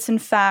 But it's in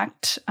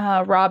fact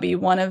Robbie,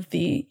 one of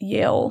the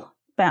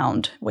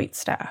Yale-bound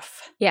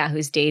waitstaff. Yeah,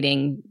 who's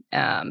dating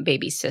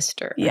Baby's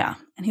sister. Yeah,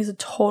 and he's a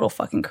total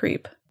fucking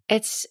creep.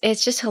 It's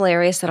just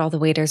hilarious that all the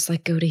waiters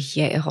like go to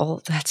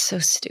Yale. That's so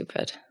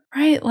stupid.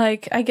 Right?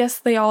 Like, I guess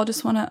they all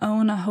just want to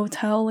own a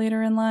hotel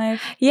later in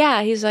life.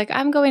 Yeah, he's like,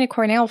 I'm going to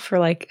Cornell for,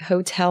 like,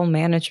 hotel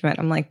management.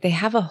 I'm like, they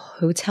have a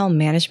hotel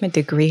management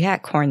degree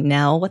at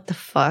Cornell? What the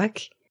fuck?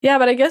 Yeah,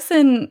 but I guess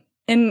in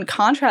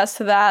contrast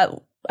to that,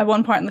 at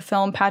one point in the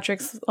film,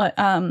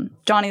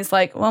 Johnny's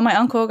like, well, my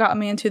uncle got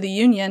me into the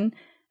union.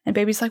 And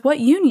Baby's like, what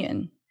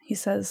union? He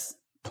says,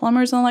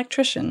 plumbers and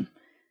electrician.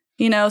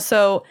 You know,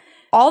 so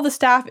all the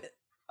staff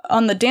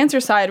on the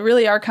dancer side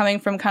really are coming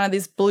from kind of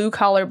these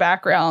blue-collar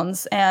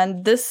backgrounds,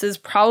 and this is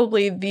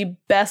probably the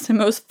best and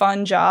most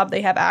fun job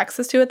they have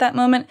access to at that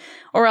moment,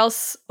 or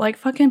else, like,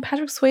 fucking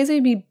Patrick Swayze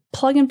would be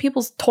plugging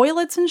people's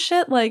toilets and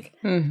shit. Like,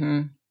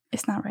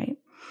 It's not right.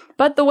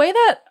 But the way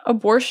that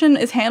abortion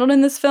is handled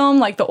in this film,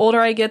 like, the older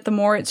I get, the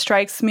more it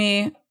strikes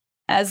me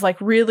as, like,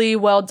 really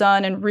well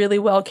done and really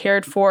well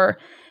cared for.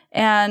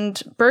 And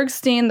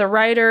Bergstein, the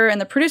writer and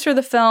the producer of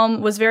the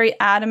film, was very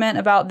adamant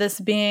about this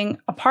being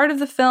a part of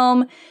the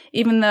film,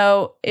 even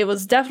though it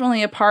was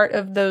definitely a part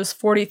of those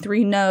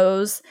 43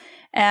 no's.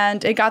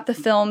 And it got the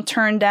film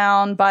turned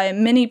down by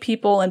many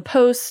people in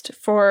post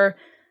for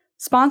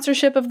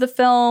sponsorship of the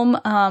film.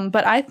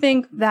 But I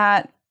think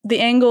that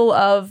the angle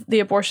of the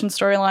abortion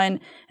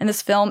storyline in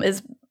this film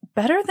is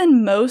better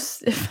than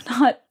most, if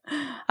not...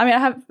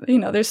 I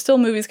mean, there's still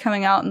movies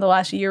coming out in the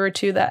last year or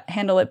two that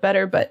handle it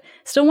better, but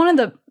still one of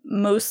the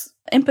most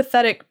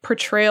empathetic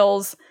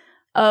portrayals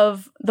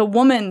of the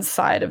woman's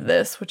side of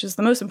this, which is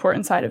the most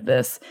important side of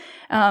this,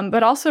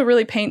 but also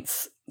really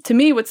paints, to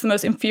me, what's the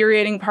most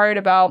infuriating part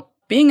about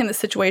being in this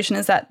situation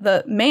is that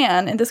the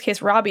man, in this case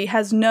Robbie,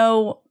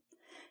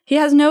 he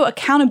has no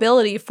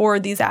accountability for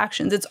these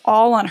actions. It's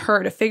all on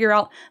her to figure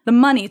out the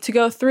money, to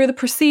go through the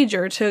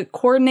procedure, to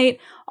coordinate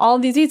all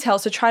of these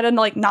details, to try to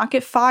like not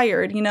get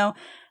fired, you know?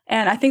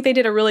 And I think they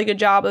did a really good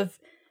job of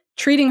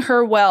treating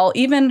her well.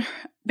 Even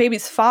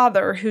baby's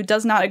father, who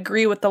does not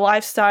agree with the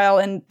lifestyle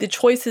and the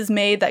choices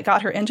made that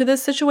got her into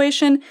this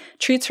situation,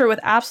 treats her with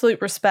absolute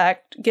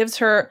respect, gives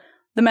her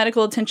the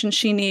medical attention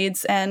she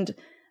needs, and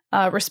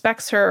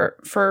respects her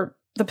for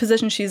the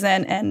position she's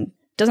in, and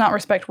does not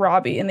respect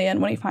Robbie in the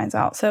end when he finds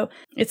out. So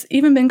it's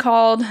even been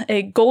called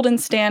a golden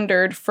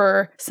standard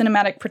for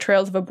cinematic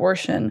portrayals of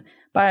abortion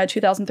by a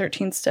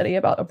 2013 study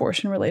about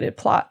abortion-related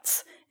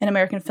plots in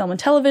American film and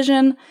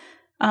television.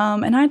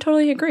 And I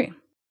totally agree.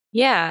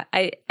 Yeah,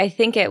 I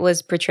think it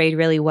was portrayed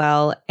really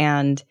well,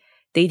 and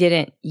they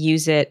didn't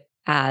use it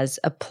as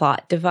a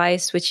plot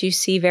device, which you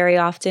see very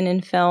often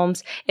in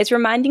films. It's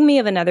reminding me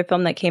of another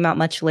film that came out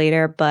much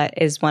later, but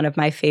is one of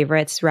my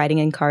favorites, Riding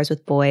in Cars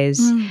with Boys,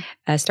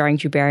 starring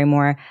Drew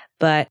Barrymore.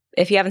 But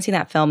if you haven't seen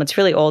that film, it's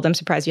really old. I'm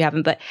surprised you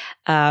haven't, but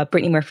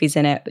Brittany Murphy's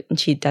in it, and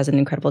she does an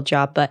incredible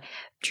job. But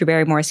Drew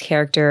Barrymore's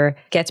character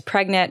gets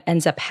pregnant,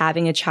 ends up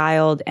having a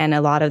child, and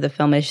a lot of the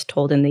film is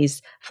told in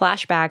these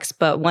flashbacks,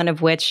 but one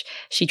of which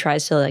she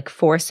tries to like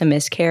force a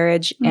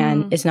miscarriage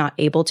and is not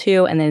able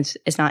to, and then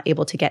is not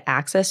able to get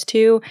access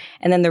to.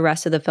 And then the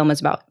rest of the film is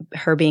about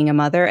her being a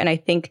mother. And I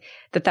think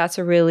that that's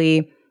a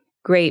really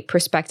great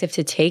perspective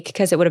to take,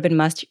 because it would have been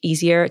much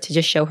easier to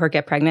just show her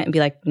get pregnant and be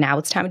like, now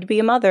it's time to be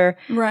a mother.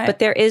 Right. But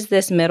there is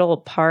this middle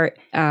part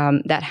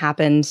that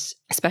happens,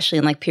 especially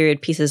in like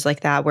period pieces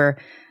like that, where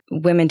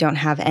women don't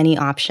have any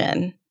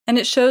option. And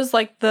it shows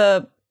like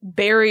the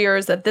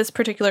barriers that this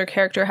particular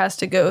character has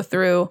to go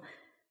through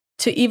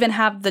to even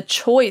have the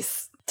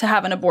choice to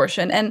have an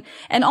abortion. And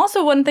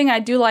also one thing I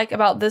do like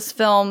about this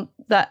film,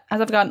 that as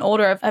I've gotten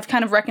older, I've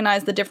kind of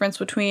recognized the difference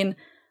between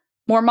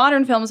more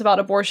modern films about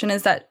abortion,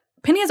 is that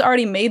Penny has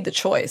already made the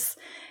choice.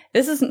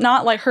 This is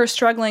not like her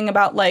struggling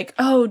about like,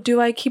 oh, do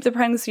I keep the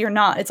pregnancy or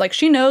not? It's like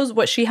she knows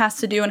what she has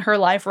to do in her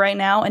life right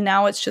now, and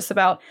now it's just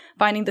about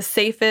finding the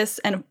safest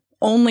and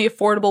only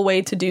affordable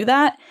way to do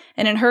that.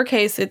 And in her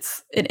case, it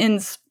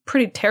ends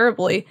pretty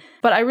terribly.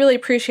 But I really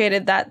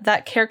appreciated that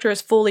that character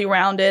is fully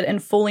rounded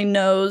and fully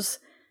knows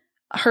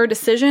her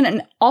decision,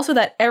 and also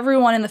that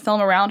everyone in the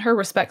film around her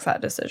respects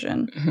that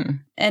decision. Mm-hmm.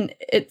 And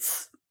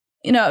it's,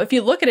 you know, if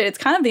you look at it, it's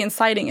kind of the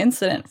inciting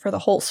incident for the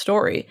whole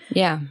story.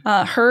 Yeah.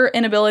 Her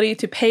inability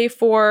to pay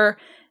for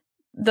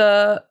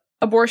the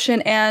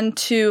abortion and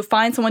to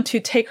find someone to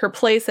take her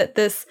place at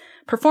this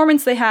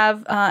performance they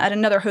have at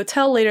another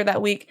hotel later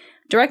that week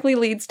directly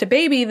leads to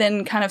Baby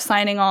then kind of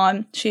signing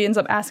on. She ends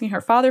up asking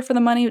her father for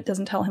the money,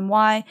 doesn't tell him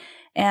why,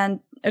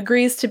 and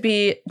agrees to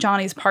be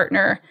Johnny's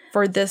partner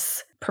for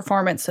this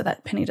performance so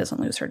that Penny doesn't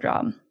lose her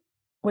job,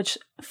 which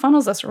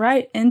funnels us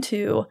right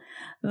into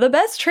the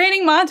best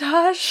training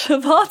montage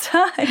of all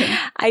time.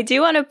 I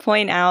do want to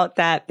point out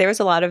that there was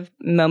a lot of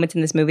moments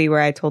in this movie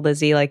where I told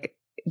Lizzie, like,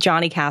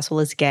 Johnny Castle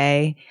is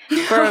gay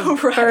for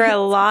a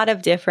lot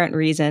of different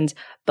reasons,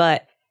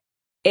 but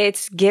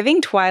it's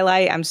giving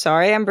Twilight. I'm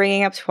sorry I'm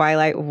bringing up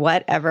Twilight,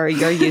 whatever,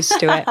 you're used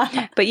to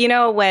it. But you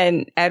know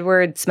when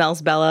Edward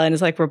smells Bella and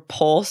is like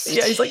repulsed?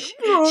 Yeah, he's like,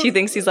 she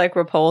thinks he's like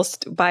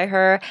repulsed by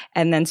her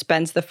and then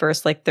spends the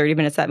first like 30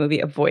 minutes of that movie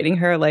avoiding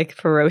her like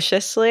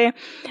ferociously.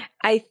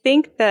 I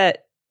think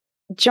that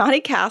Johnny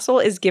Castle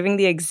is giving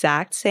the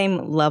exact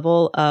same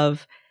level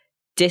of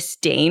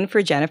disdain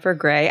for Jennifer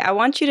Grey. I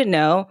want you to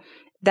know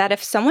that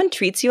if someone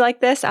treats you like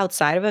this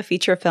outside of a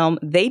feature film,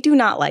 they do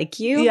not like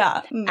you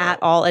at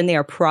all, and they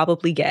are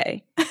probably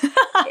gay.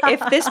 If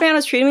this man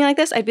was treating me like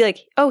this, I'd be like,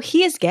 oh,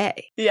 he is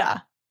gay. Yeah.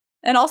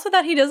 And also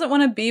that he doesn't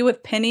want to be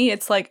with Penny.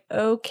 It's like,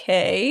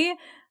 okay.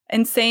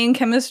 Insane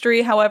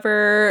chemistry,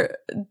 however,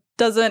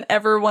 doesn't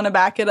ever want to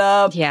back it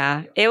up.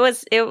 Yeah.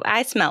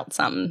 I smelled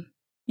something.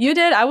 You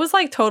did? I was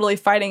like totally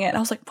fighting it. I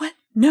was like, what?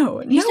 No,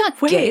 he's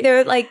not way. Gay.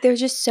 They're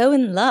just so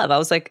in love. I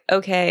was like,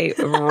 okay,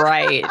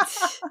 right.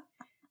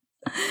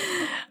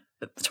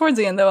 Towards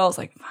the end, though, I was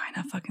like, fine,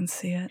 I fucking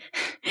see it.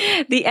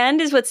 The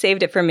end is what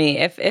saved it for me.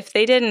 If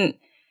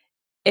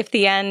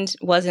the end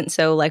wasn't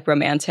so like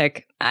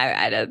romantic,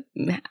 I'd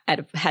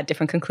have had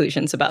different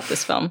conclusions about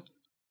this film.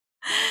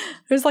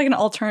 There's like an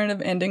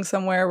alternative ending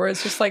somewhere where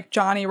it's just like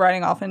Johnny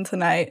riding off into the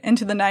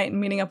night and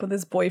meeting up with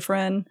his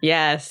boyfriend.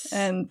 Yes.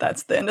 And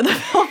that's the end of the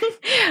film.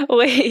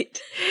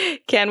 Wait,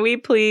 can we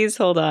please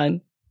hold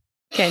on?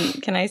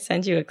 Can I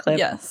send you a clip?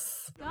 Yes.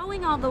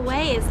 Going all the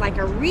way is like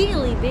a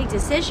really big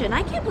decision.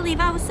 I can't believe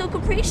I was so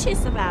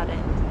capricious about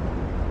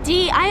it.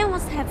 Dee, I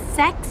almost had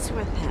sex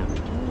with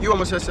him. You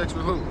almost had sex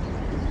with who?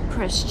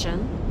 Christian.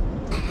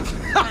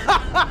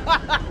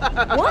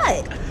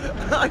 What?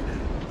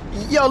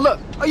 Yo, look,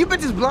 are you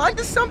bitches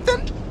blind or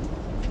something?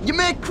 Your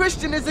man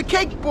Christian is a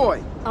cake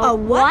boy. A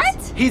what?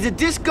 He's a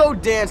disco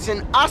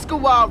dancing, Oscar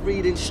Wilde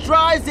reading,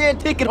 Streisand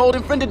ticket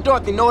holding friend of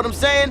Dorothy, know what I'm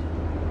saying?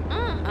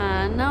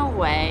 No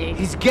way.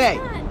 He's gay.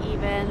 Not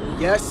even.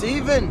 Yes,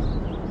 even.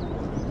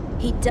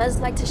 He does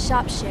like to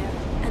shop share,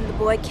 and the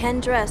boy can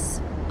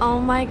dress. Oh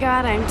my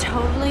god, I'm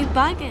totally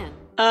bugging.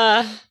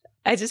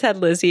 I just had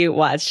Lizzie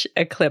watch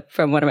a clip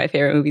from one of my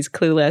favorite movies,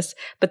 Clueless.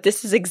 But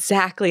this is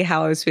exactly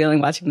how I was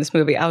feeling watching this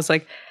movie. I was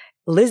like,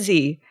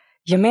 Lizzie,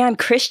 your man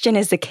Christian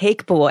is the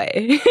cake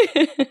boy.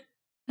 And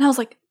I was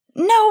like,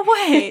 no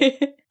way.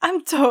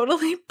 I'm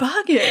totally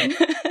bugging.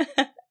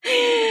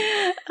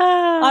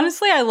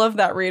 Honestly, I love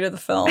that read of the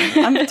film.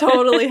 I'm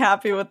totally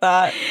happy with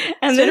that.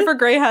 And Jennifer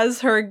Grey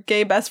has her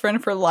gay best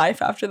friend for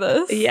life after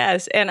this.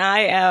 Yes, and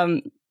I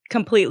am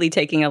completely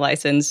taking a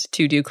license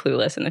to do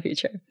Clueless in the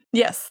future.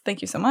 Yes,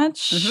 thank you so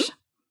much.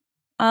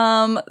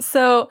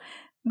 So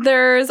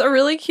there's a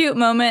really cute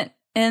moment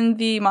in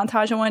the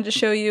montage I wanted to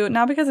show you,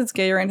 not because it's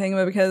gay or anything,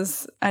 but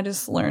because I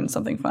just learned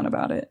something fun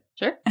about it.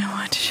 Sure. I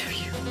wanted to show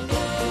you.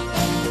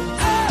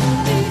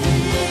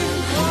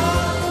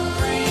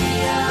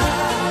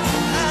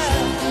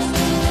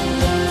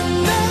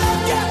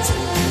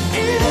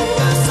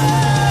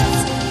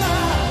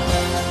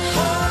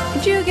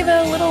 Could you give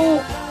a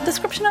little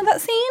description of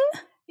that scene?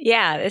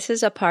 Yeah, this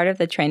is a part of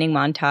the training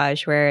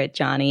montage where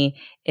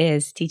Johnny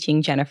is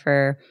teaching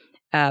Jennifer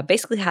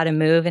basically how to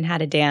move and how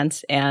to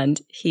dance. And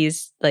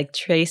he's like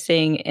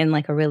tracing in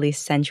like a really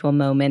sensual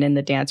moment in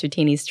the dance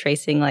routine. He's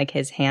tracing like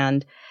his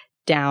hand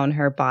down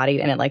her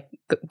body and it like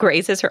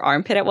grazes her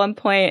armpit at one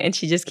point, and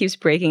she just keeps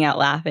breaking out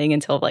laughing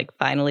until like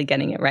finally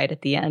getting it right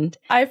at the end.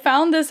 I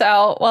found this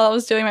out while I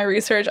was doing my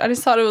research. I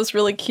just thought it was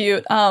really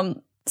cute.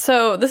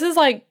 So this is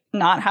like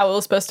not how it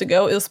was supposed to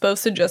go. It was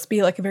supposed to just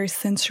be like a very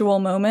sensual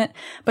moment,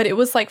 but it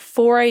was like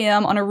 4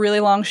 a.m. on a really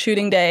long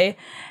shooting day,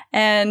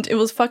 and it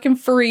was fucking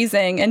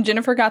freezing, and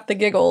Jennifer got the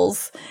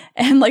giggles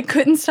and like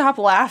couldn't stop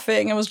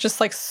laughing. It was just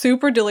like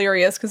super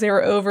delirious because they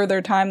were over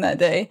their time that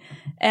day,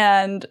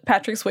 and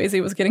Patrick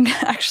Swayze was getting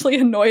actually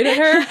annoyed at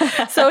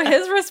her. So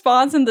his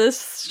response in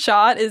this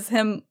shot is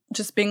him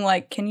just being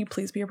like, "Can you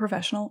please be a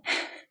professional?"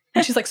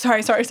 And she's like,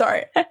 sorry.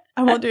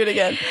 I won't do it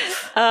again.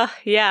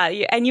 Yeah.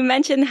 And you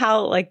mentioned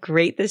how like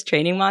great this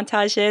training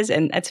montage is.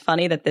 And it's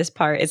funny that this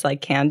part is like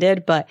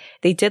candid, but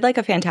they did like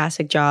a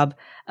fantastic job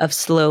of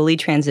slowly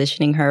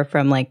transitioning her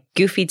from like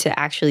goofy to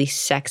actually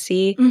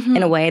sexy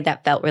in a way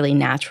that felt really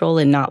natural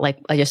and not like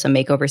just a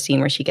makeover scene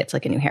where she gets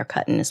like a new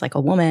haircut and is like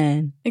a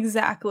woman.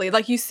 Exactly.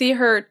 Like you see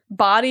her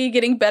body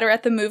getting better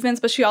at the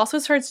movements, but she also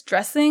starts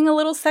dressing a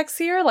little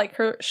sexier. Like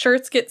her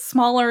shirts get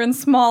smaller and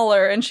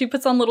smaller, and she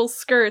puts on little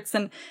skirts,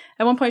 and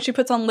at one point she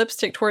puts on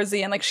lipstick towards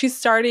the end. Like she's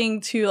starting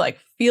to like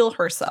feel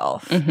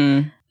herself.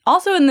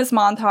 Also in this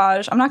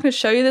montage, I'm not going to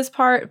show you this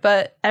part,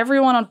 but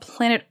everyone on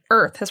planet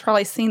Earth has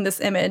probably seen this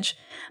image,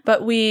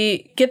 but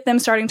we get them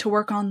starting to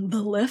work on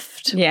the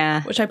lift.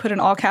 Yeah. Which I put in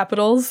all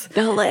capitals.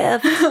 The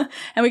lift.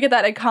 And we get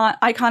that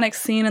iconic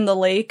scene in the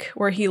lake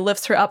where he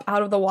lifts her up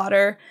out of the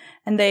water,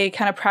 and they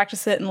kind of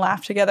practice it and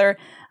laugh together.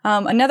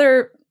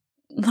 Another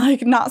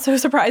like not so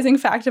surprising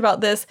fact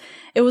about this,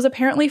 it was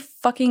apparently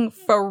fucking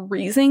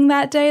freezing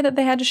that day that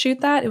they had to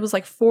shoot that. It was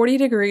like 40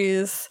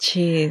 degrees.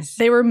 Jeez.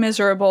 They were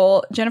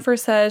miserable. Jennifer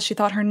says she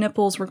thought her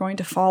nipples were going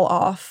to fall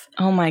off.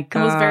 Oh my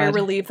God. I was very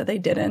relieved that they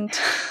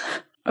didn't.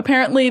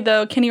 Apparently,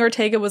 though, Kenny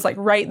Ortega was like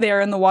right there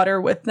in the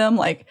water with them,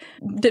 like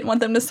didn't want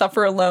them to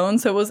suffer alone,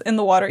 so was in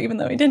the water even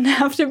though he didn't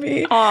have to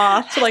be.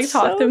 Aw, to like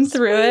talk them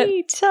through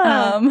it.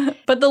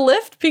 But the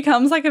lift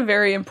becomes like a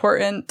very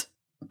important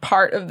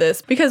part of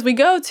this because we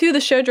go to the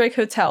Sheldrake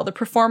Hotel, the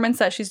performance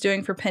that she's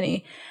doing for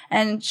Penny,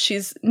 and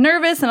she's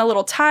nervous and a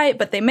little tight,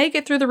 but they make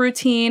it through the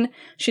routine.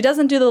 She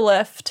doesn't do the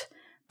lift,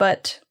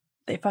 but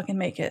they fucking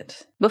make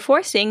it.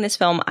 Before seeing this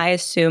film, I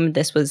assumed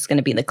this was going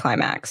to be the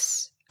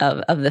climax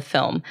of the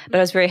film, but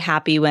I was very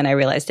happy when I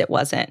realized it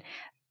wasn't.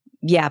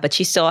 Yeah, but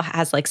she still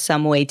has like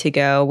some way to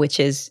go, which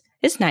is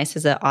nice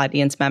as an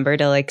audience member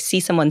to like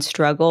see someone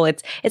struggle.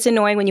 It's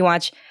annoying when you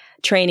watch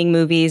training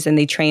movies and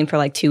they train for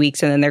like 2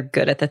 weeks and then they're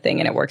good at the thing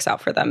and it works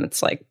out for them.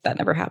 It's like that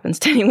never happens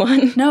to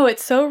anyone. No,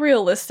 it's so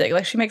realistic.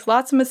 Like she makes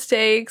lots of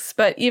mistakes,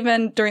 but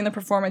even during the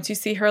performance, you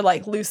see her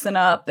like loosen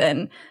up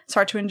and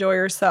start to enjoy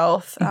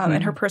herself.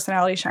 And her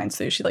personality shines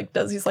through. She like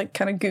does these like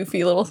kind of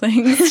goofy little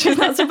things she's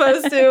not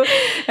supposed to.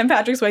 And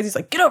Patrick Swayze's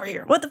like, get over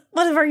here. What the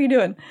are you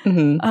doing?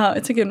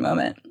 It's a good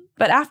moment.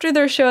 But after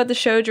their show at the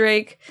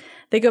Sheldrake,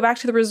 they go back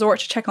to the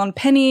resort to check on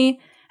Penny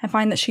and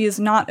find that she is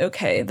not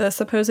okay. The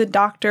supposed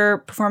doctor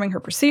performing her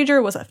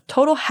procedure was a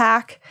total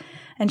hack,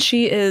 and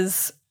she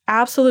is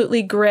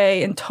absolutely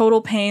gray in total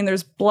pain.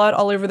 There's blood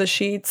all over the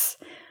sheets,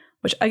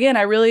 which, again,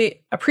 I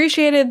really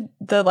appreciated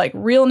the like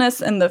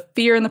realness and the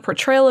fear and the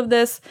portrayal of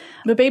this.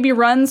 The baby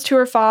runs to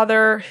her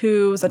father,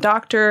 who's a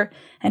doctor,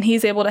 and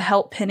he's able to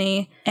help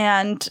Penny.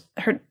 And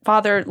her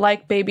father,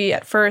 like baby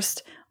at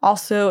first,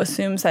 also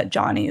assumes that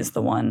Johnny is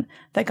the one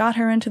that got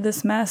her into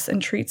this mess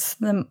and treats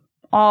them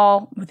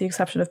all, with the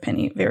exception of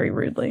Penny, very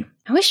rudely.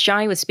 I wish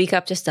Johnny would speak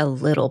up just a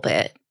little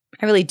bit.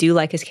 I really do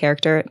like his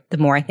character the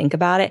more I think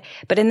about it.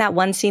 But in that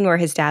one scene where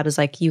his dad was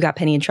like, you got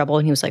Penny in trouble,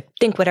 and he was like,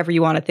 think whatever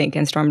you want to think,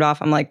 and stormed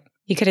off, I'm like,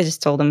 you could have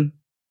just told him.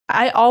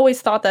 I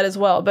always thought that as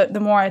well, but the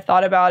more I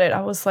thought about it,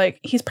 I was like,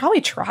 he's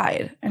probably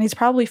tried, and he's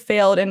probably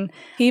failed. And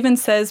he even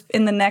says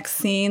in the next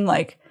scene,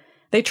 like,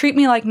 they treat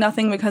me like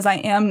nothing because I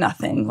am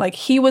nothing. Like,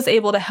 he was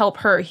able to help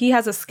her. He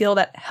has a skill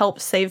that helped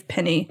save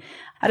Penny.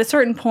 at a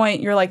certain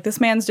point, you're like, this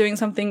man's doing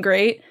something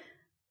great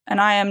and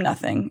I am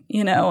nothing,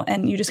 you know,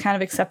 and you just kind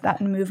of accept that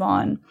and move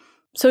on.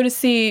 So to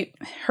see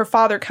her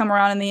father come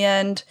around in the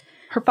end,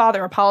 her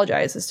father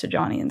apologizes to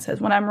Johnny and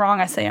says, when I'm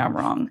wrong, I say I'm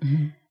wrong.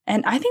 Mm-hmm.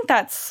 And I think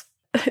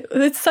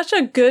it's such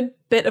a good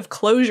bit of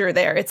closure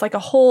there. It's like a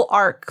whole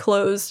arc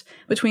closed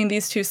between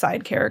these two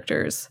side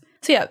characters.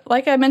 So yeah,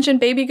 like I mentioned,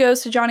 Baby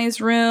goes to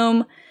Johnny's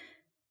room.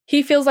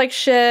 He feels like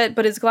shit,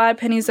 but is glad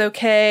Penny's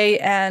okay.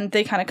 And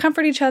they kind of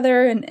comfort each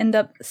other and end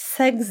up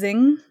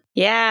sexing.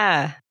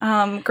 Yeah.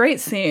 Great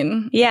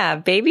scene. Yeah,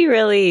 Baby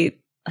really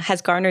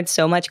has garnered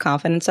so much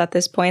confidence at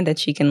this point that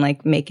she can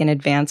like make an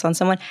advance on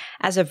someone.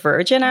 As a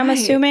virgin, I'm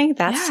assuming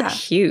that's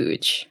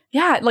huge.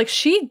 Yeah, like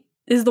she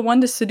is the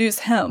one to seduce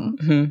him.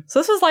 Mm-hmm. So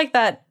this was like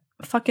that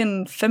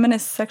fucking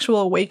feminist sexual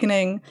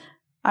awakening.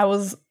 I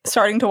was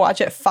starting to watch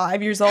at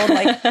 5 years old,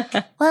 like,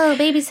 whoa,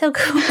 Baby's so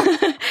cool.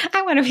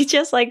 I want to be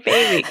just like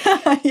Baby.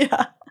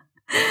 Yeah.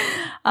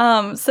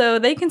 So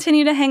they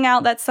continue to hang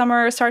out that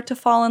summer, start to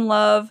fall in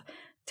love,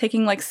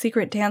 taking like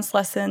secret dance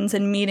lessons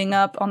and meeting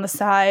up on the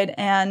side.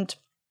 And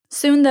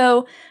soon,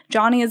 though,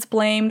 Johnny is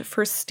blamed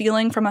for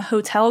stealing from a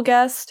hotel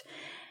guest.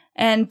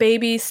 And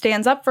Baby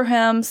stands up for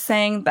him,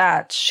 saying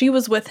that she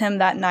was with him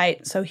that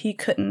night, so he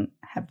couldn't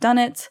have done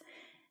it.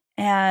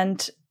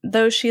 And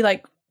though she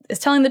like is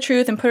telling the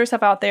truth and put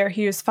herself out there,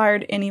 he was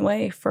fired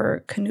anyway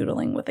for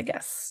canoodling with a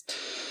guest.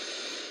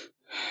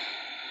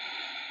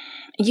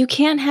 You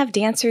can't have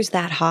dancers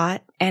that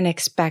hot and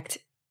expect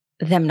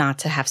them not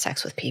to have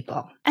sex with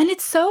people. And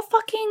it's so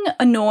fucking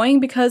annoying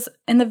because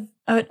in the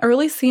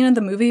early scene of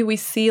the movie, we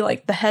see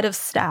like the head of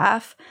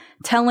staff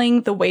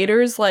telling the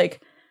waiters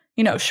like,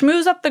 you know,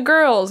 schmooze up the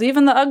girls,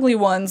 even the ugly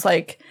ones,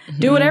 like,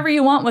 do whatever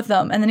you want with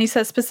them. And then he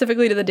says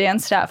specifically to the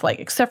dance staff, like,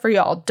 except for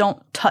y'all,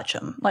 don't touch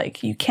them.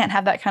 Like, you can't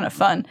have that kind of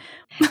fun.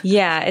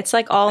 Yeah, it's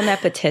like all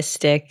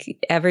nepotistic.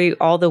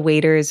 All the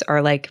waiters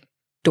are like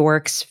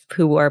dorks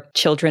who are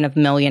children of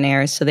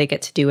millionaires, so they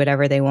get to do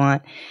whatever they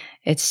want.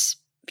 It's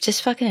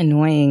just fucking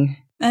annoying.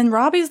 And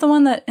Robbie's the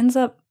one that ends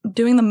up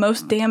doing the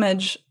most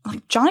damage.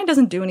 Like, Johnny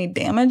doesn't do any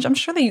damage. I'm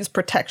sure they use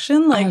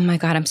protection. Like, oh my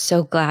God, I'm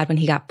so glad when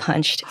he got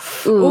punched.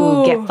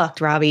 Ooh, get fucked,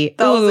 Robbie.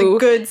 That was a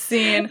good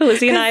scene.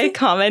 Lizzie and I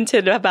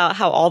commented about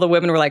how all the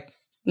women were like,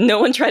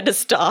 no one tried to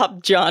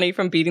stop Johnny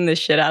from beating the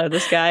shit out of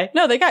this guy.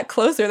 No, they got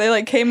closer. They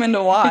like came in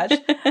to watch.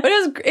 But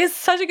it's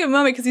such a good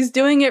moment because he's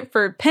doing it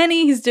for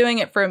Penny. He's doing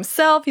it for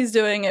himself. He's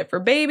doing it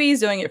for Baby. He's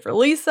doing it for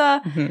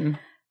Lisa.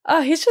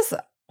 Mm-hmm. He's just...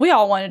 We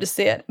all wanted to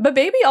see it. But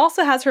Baby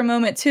also has her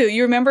moment, too.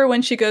 You remember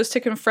when she goes to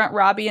confront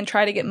Robbie and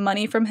try to get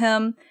money from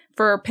him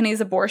for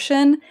Penny's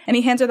abortion? And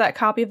he hands her that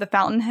copy of The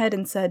Fountainhead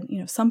and said, you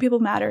know, some people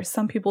matter,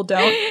 some people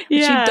don't.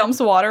 Yeah. She dumps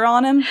water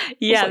on him.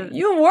 Yeah. Like,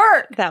 you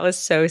work. That was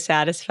so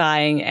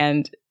satisfying.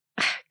 And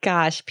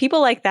gosh, people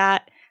like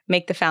that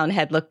make The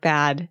Fountainhead look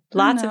bad.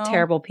 Lots of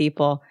terrible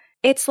people.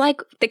 It's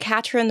like The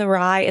Catcher in the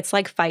Rye. It's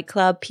like Fight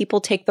Club.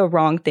 People take the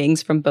wrong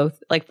things from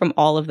from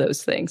all of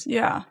those things.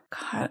 Yeah.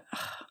 God.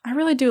 I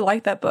really do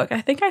like that book.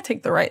 I think I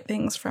take the right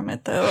things from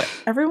it, though.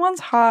 Everyone's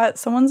hot.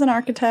 Someone's an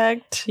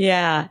architect.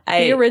 Yeah.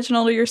 Be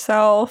original to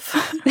yourself.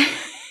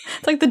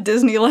 It's like the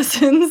Disney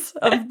lessons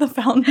of The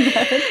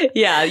Fountainhead.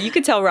 Yeah, you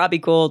could tell Robbie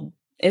Gould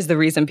is the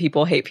reason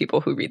people hate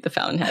people who read The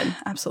Fountainhead.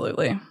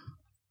 Absolutely.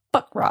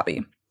 Fuck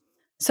Robbie.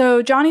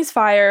 So Johnny's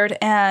fired,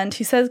 and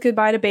he says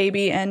goodbye to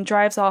Baby and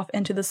drives off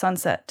into the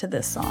sunset to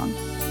this song.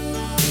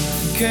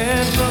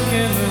 Can't look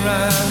in her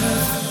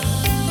eyes.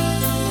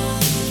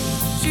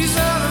 She's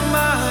out of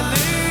my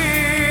league.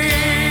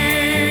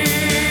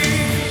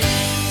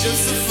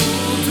 Just a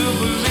fool to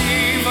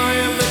believe I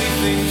am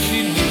anything she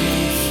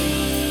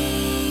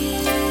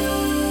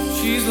needs.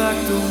 She's like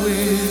the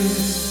wind.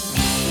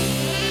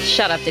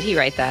 Shut up. Did he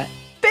write that?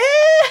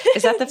 Bitch!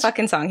 Is that the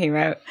fucking song he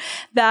wrote?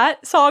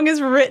 That song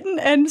is written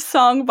and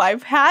sung by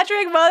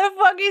Patrick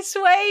motherfucking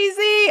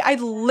Swayze. I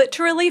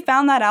literally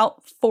found that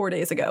out 4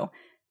 days ago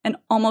and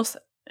almost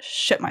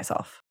shit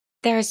myself.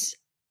 There's...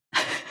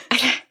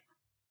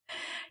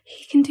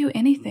 He can do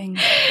anything.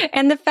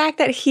 And the fact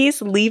that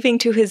he's leaving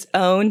to his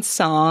own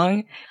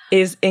song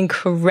is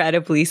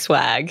incredibly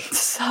swag.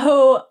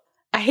 So...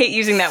 I hate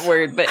using that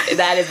word, but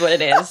that is what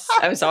it is.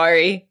 I'm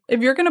sorry.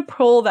 If you're going to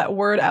pull that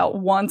word out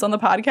once on the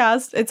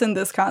podcast, it's in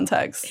this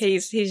context.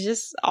 He's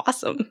just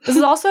awesome. This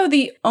is also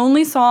the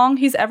only song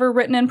he's ever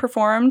written and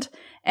performed.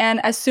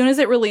 And as soon as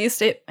it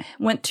released, it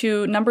went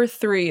to number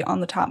 3 on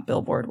the top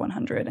Billboard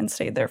 100 and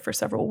stayed there for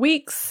several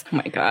weeks. Oh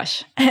my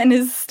gosh. And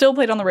is still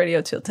played on the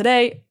radio till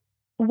today.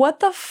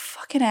 What the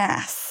fucking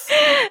ass?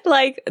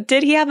 Like,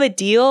 did he have a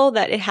deal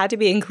that it had to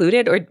be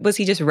included, or was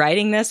he just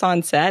writing this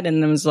on set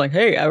and then was like,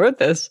 hey, I wrote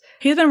this?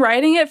 He's been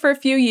writing it for a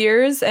few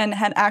years and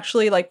had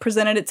actually like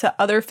presented it to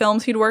other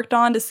films he'd worked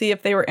on to see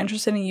if they were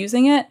interested in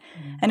using it,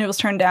 and it was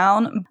turned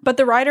down. But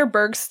the writer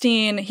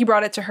Bergstein, he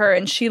brought it to her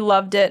and she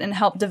loved it and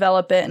helped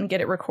develop it and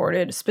get it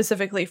recorded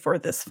specifically for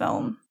this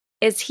film.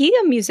 Is he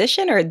a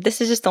musician, or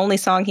this is just the only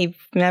song he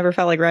never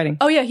felt like writing?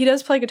 Oh yeah, he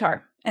does play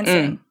guitar and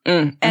sing.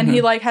 And he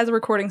like has a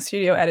recording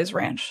studio at his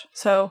ranch.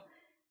 So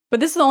But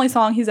this is the only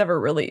song he's ever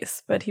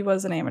released. But he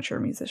was an amateur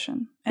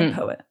musician and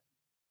poet.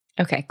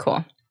 Okay,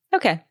 cool.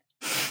 Okay,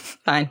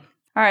 fine.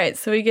 All right,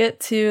 so we get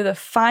to the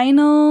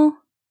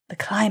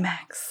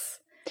climax.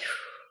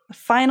 The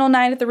final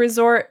night at the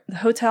resort, the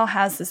hotel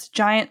has this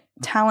giant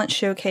talent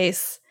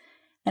showcase,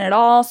 and it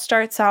all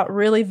starts out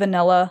really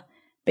vanilla.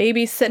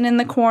 Baby's sitting in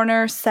the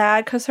corner,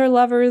 sad because her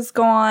lover is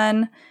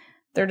gone.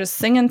 They're just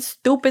singing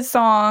stupid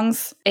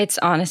songs. It's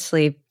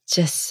honestly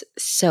just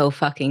so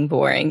fucking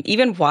boring.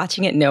 Even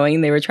watching it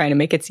knowing they were trying to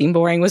make it seem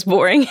boring was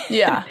boring.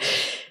 Yeah.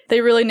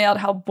 They really nailed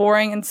how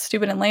boring and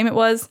stupid and lame it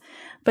was.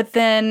 But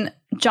then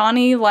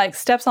Johnny,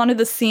 steps onto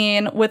the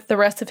scene with the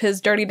rest of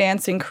his Dirty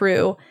Dancing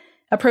crew,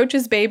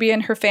 approaches Baby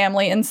and her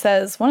family, and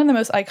says one of the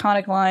most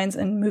iconic lines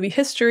in movie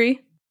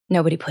history.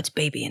 Nobody puts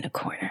Baby in a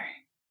corner.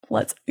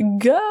 Let's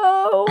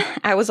go.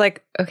 I was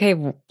like, okay,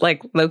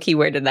 low-key,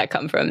 where did that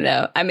come from,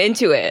 though? I'm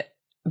into it,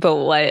 but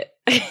what?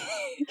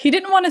 He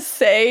didn't want to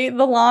say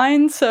the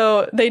line,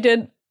 so they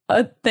did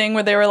a thing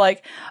where they were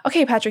like,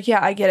 okay, Patrick,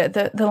 yeah, I get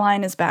it. The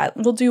line is bad.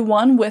 We'll do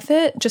one with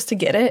it just to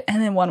get it,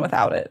 and then one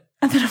without it.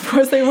 And then, of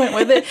course, they went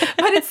with it.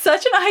 But it's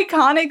such an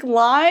iconic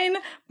line,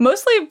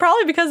 mostly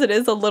probably because it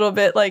is a little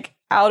bit,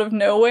 out of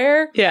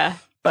nowhere. Yeah.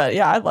 But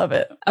yeah, I love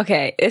it.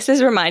 Okay, this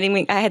is reminding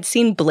me, I had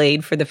seen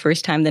Blade for the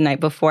first time the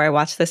night before I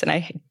watched this, and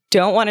I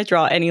don't want to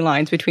draw any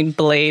lines between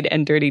Blade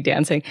and Dirty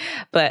Dancing,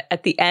 but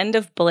at the end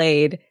of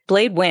Blade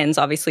wins,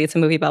 obviously it's a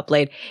movie about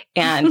Blade,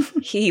 and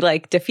he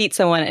defeats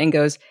someone and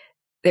goes,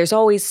 there's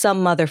always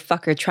some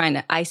motherfucker trying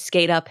to ice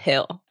skate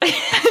uphill. And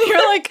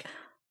you're like,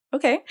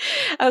 okay.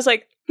 I was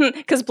like,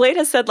 because Blade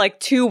has said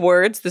 2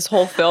 words this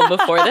whole film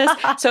before this,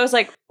 so I was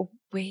like,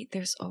 wait,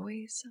 there's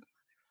always some.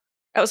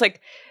 I was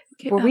like,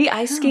 were we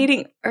ice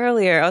skating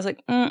earlier? I was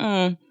like,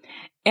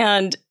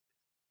 And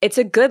it's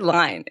a good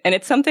line, and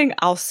it's something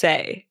I'll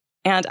say.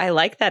 And I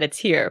like that it's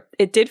here.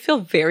 It did feel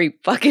very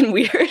fucking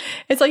weird.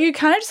 It's you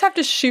kind of just have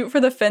to shoot for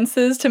the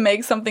fences to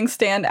make something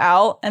stand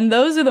out. And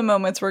those are the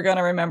moments we're going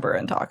to remember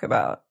and talk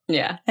about.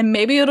 Yeah. And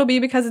maybe it'll be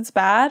because it's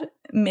bad.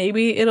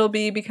 Maybe it'll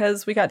be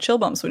because we got chill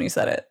bumps when you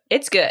said it.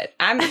 It's good.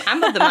 I'm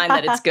of the mind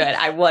that it's good.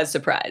 I was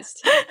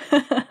surprised.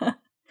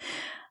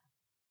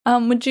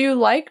 Would you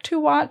like to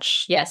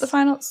watch the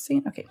final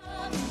scene? Okay.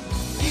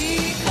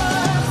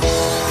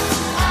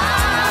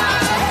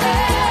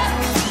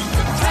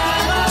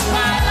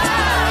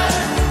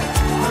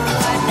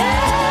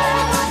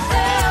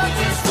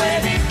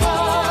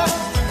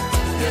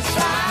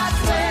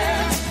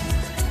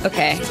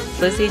 Okay,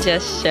 Lizzie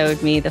just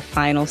showed me the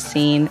final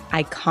scene.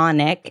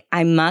 Iconic.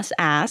 I must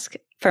ask,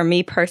 for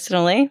me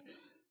personally,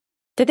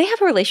 did they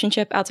have a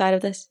relationship outside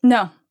of this?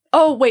 No.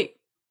 Oh, wait.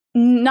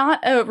 Not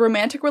a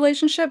romantic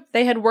relationship.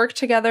 They had worked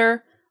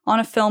together on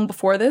a film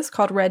before this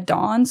called Red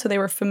Dawn, so they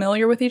were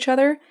familiar with each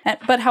other.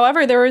 But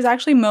however, there was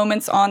actually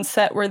moments on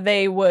set where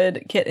they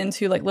would get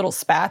into little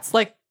spats,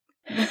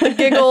 the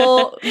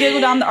giggle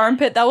down the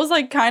armpit. That was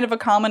kind of a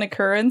common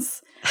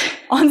occurrence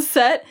on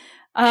set.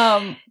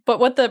 But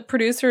what the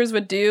producers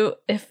would do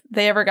if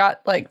they ever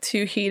got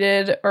too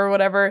heated or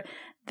whatever,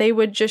 they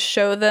would just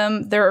show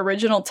them their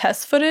original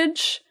test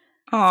footage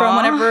from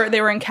whenever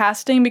they were in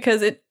casting,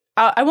 because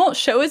I won't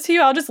show it to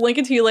you. I'll just link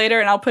it to you later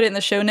and I'll put it in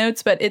the show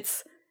notes, but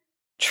it's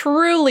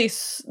truly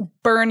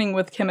burning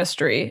with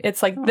chemistry.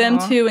 It's them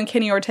two and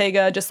Kenny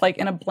Ortega just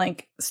in a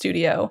blank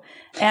studio.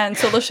 And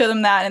so they'll show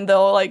them that and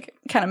they'll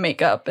kind of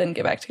make up and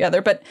get back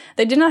together. But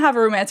they did not have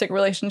a romantic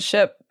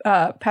relationship.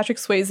 Patrick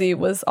Swayze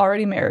was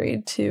already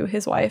married to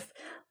his wife,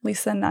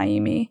 Lisa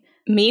Naimi.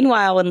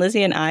 Meanwhile, when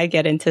Lizzie and I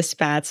get into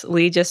spats,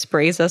 Lee just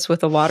sprays us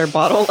with a water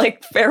bottle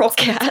like feral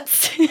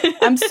cats.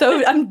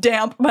 I'm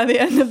damp by the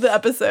end of the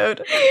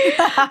episode.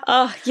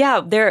 Oh,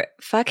 yeah. Their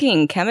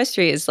fucking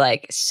chemistry is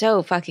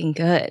so fucking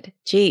good.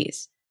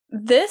 Jeez.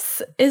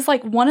 This is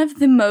one of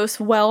the most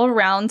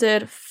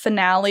well-rounded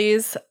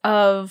finales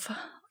of,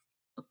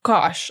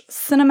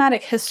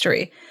 cinematic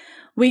history.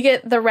 We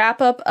get the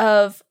wrap-up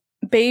of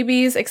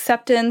Baby's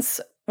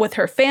acceptance with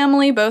her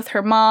family, both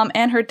her mom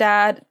and her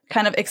dad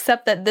kind of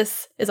accept that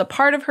this is a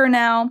part of her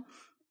now.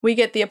 We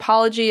get the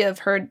apology of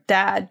her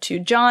dad to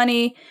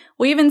Johnny.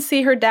 We even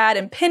see her dad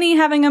and Penny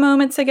having a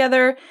moment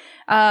together.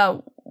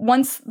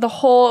 Once the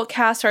whole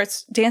cast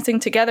starts dancing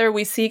together,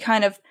 we see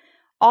kind of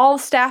all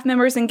staff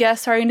members and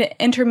guests starting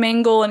to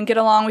intermingle and get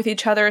along with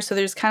each other. So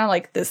there's kind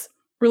of this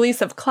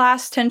release of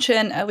class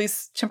tension, at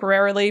least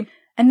temporarily.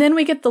 And then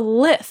we get the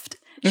lift.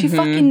 She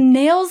fucking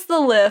nails the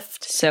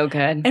lift. So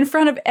good. In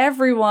front of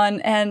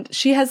everyone. And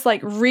she has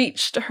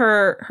reached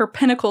her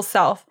pinnacle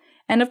self.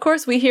 And of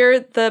course, we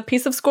hear the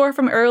piece of score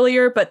from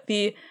earlier, but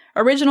the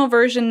original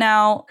version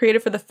now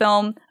created for the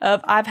film of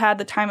I've Had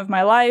the Time of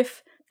My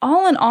Life.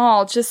 All in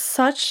all, just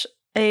such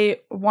a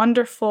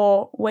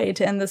wonderful way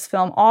to end this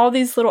film. All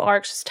these little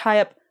arcs just tie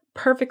up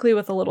perfectly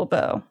with a little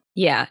bow.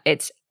 Yeah,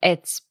 it's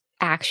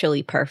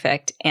actually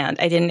perfect. And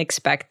I didn't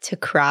expect to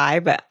cry,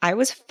 but I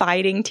was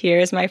fighting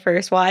tears my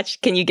first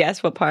watch. Can you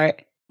guess what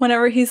part?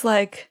 Whenever he's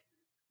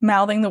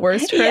mouthing the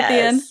words to her at the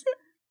end.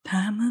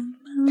 Time of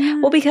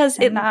Well, because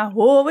and I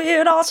owe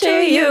it all to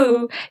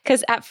you.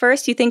 Because at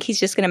first you think he's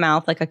just going to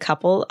mouth like a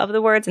couple of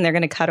the words and they're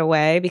going to cut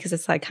away because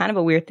it's like kind of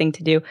a weird thing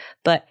to do.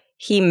 But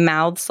he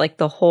mouths like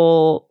the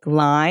whole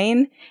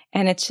line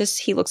and it's just,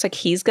 he looks like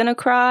he's going to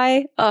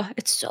cry. Oh,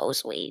 it's so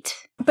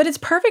sweet. But it's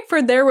perfect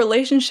for their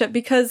relationship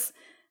because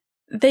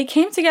they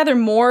came together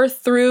more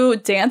through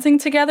dancing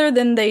together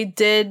than they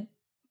did.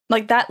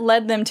 Like, that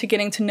led them to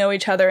getting to know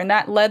each other, and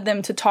that led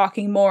them to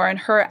talking more and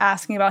her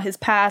asking about his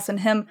past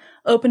and him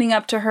opening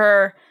up to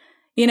her,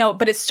 you know,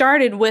 but it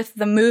started with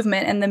the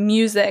movement and the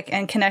music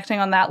and connecting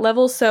on that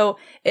level. So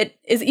it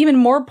is even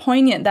more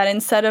poignant that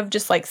instead of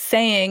just like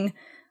saying,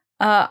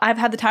 I've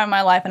had the time of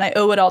my life and I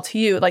owe it all to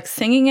you, like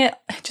singing it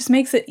just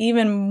makes it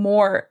even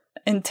more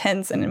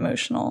intense and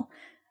emotional.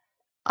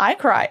 I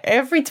cry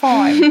every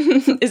time.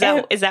 Is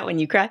that when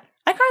you cry?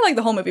 I cry like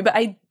the whole movie, but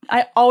I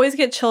always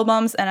get chill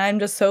bumps and I'm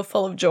just so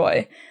full of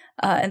joy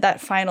in that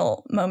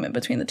final moment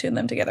between the two of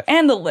them together.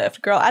 And the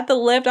lift, girl. At the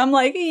lift, I'm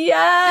like,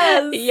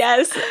 yes!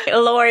 Yes,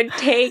 Lord,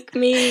 take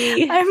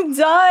me. I'm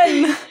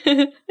done.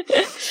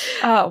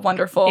 Oh,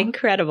 wonderful.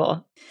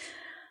 Incredible.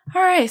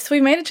 All right, so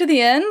we made it to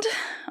the end.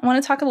 I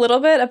want to talk a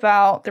little bit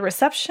about the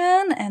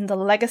reception and the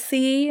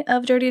legacy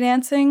of Dirty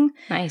Dancing.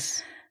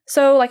 Nice.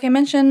 So, like I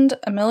mentioned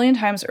a million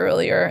times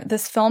earlier,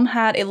 this film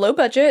had a low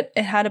budget.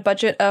 It had a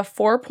budget of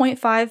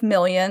 $4.5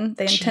 million.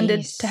 They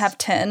intended to have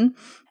 10.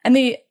 And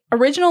the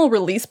original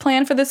release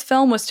plan for this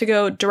film was to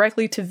go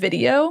directly to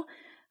video.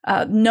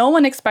 No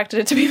one expected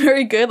it to be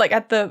very good. Like,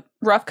 at the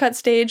rough cut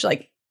stage,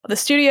 like, the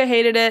studio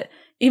hated it.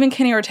 Even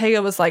Kenny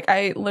Ortega was like,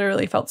 I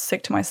literally felt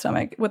sick to my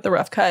stomach with the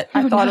rough cut.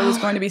 I thought it was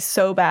going to be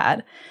so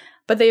bad.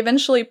 But they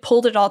eventually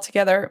pulled it all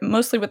together,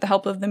 mostly with the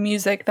help of the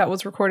music that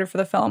was recorded for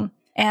the film.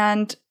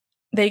 And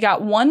they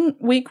got 1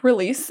 week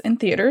release in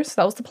theaters.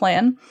 That was the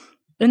plan.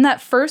 In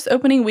that first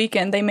opening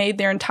weekend, they made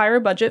their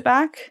entire budget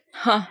back.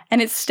 And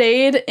it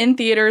stayed in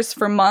theaters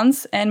for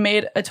months and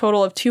made a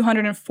total of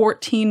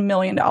 $214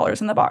 million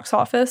in the box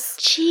office.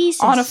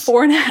 Jesus. On a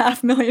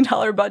 $4.5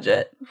 million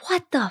budget.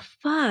 What the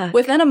fuck?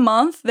 Within a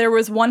month, there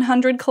was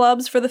 100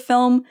 clubs for the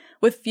film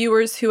with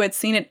viewers who had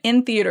seen it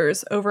in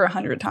theaters over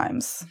 100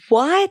 times.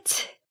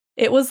 What?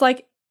 It was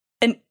like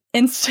an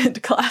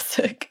instant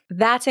classic.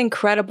 That's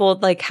incredible,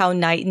 like how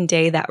night and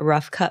day that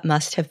rough cut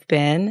must have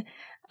been.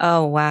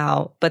 Oh,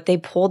 wow. But they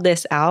pulled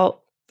this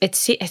out.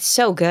 It's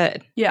so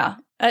good. Yeah.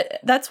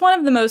 That's one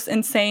of the most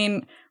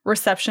insane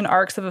reception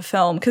arcs of a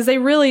film because they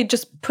really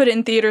just put it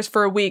in theaters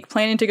for a week,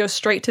 planning to go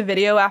straight to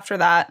video after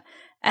that.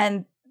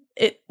 And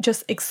it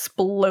just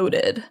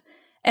exploded.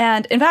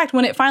 And in fact,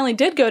 when it finally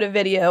did go to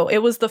video, it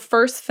was the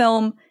first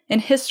film in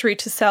history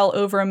to sell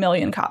over 1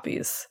 million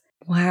copies.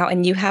 Wow,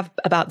 and you have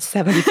about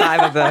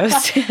 75 of those.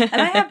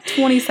 And I have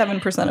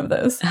 27% of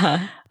those.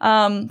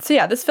 So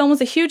yeah, this film was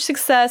a huge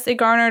success. It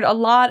garnered a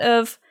lot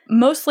of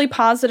mostly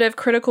positive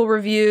critical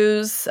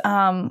reviews.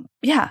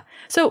 Yeah.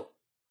 So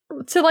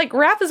to like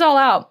wrap this all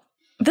out,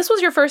 this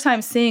was your first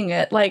time seeing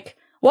it. Like,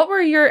 what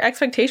were your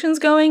expectations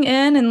going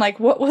in? And like,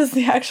 what was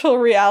the actual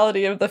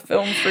reality of the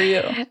film for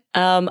you?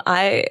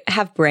 I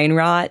have brain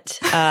rot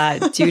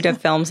due to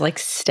films like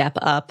Step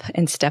Up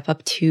and Step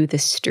Up to the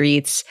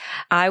Streets.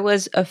 I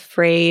was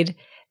afraid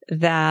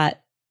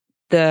that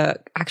the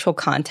actual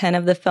content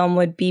of the film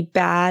would be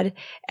bad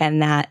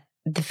and that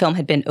the film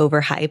had been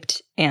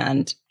overhyped.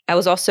 And I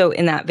was also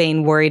in that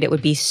vein worried it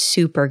would be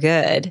super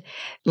good.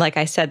 Like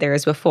I said, there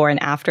is before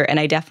and after. And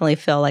I definitely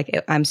feel like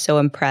I'm so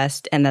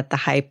impressed and that the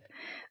hype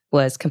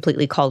was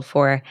completely called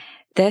for.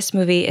 This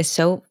movie is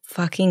so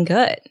fucking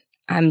good.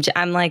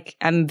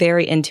 I'm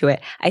very into it.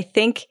 I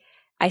think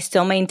I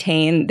still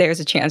maintain there's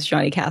a chance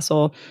Johnny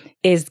Castle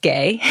is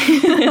gay.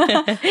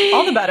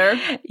 All the better.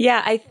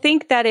 Yeah, I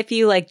think that if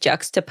you like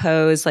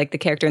juxtapose like the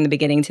character in the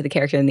beginning to the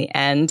character in the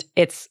end,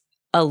 it's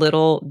a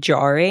little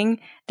jarring.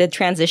 The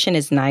transition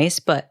is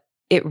nice, but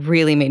it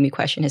really made me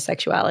question his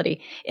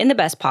sexuality in the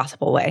best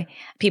possible way.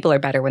 People are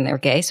better when they're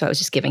gay, so I was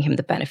just giving him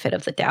the benefit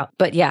of the doubt.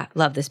 But yeah,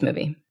 love this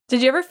movie.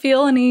 Did you ever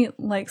feel any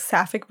like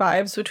sapphic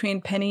vibes between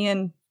Penny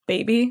and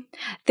Baby?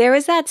 There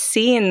was that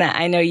scene that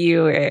I know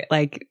you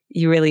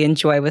really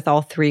enjoy with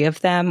all three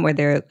of them where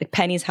they're like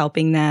Penny's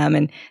helping them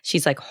and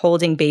she's like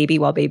holding Baby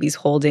while Baby's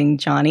holding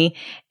Johnny.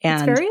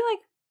 And it's very like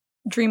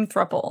dream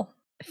throuple.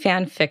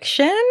 Fan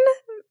fiction?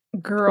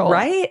 Girl.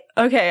 Right?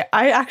 Okay,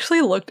 I actually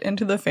looked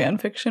into the fan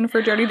fiction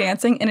for Dirty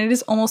Dancing and it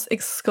is almost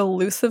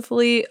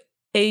exclusively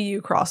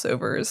AU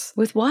crossovers.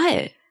 With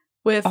what?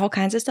 With all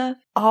kinds of stuff?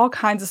 All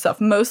kinds of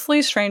stuff.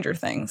 Mostly Stranger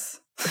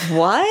Things.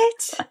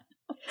 What?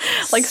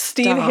 Like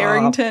Steve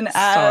Harrington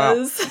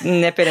as...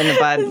 Nip it in the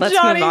bud. Let's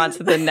Johnny. move on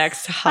to the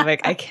next topic.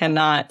 I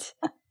cannot.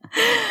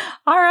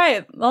 All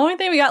right. The only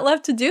thing we got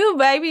left to do,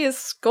 baby, is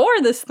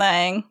score this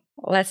thing.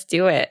 Let's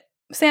do it.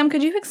 Sam,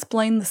 could you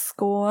explain the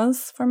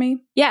scores for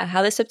me? Yeah,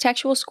 how the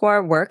subtextual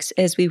score works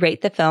is we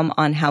rate the film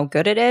on how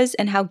good it is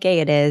and how gay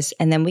it is,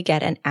 and then we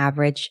get an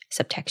average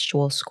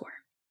subtextual score.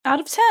 Out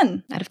of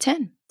 10. Out of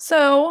 10.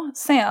 So,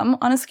 Sam,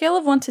 on a scale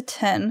of 1 to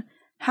 10,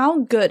 how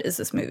good is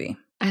this movie?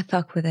 I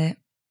fuck with it.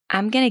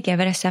 I'm going to give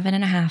it a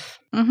 7.5.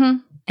 Mm-hmm.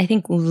 I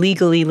think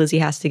legally Lizzie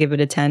has to give it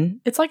a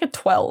 10. It's like a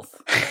 12.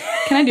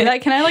 Can I do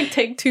that? Can I like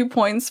take 2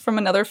 points from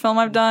another film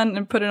I've done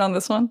and put it on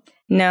this one?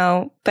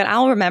 No, but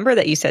I'll remember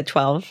that you said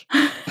 12.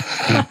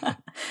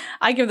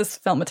 I give this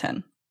film a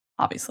 10,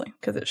 obviously,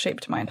 because it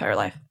shaped my entire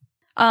life.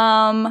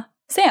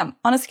 Sam,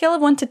 on a scale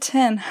of 1 to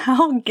 10,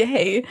 how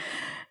gay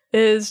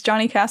is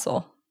Johnny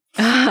Castle?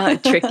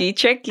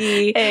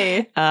 Tricky.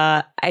 A.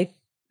 I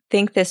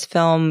think this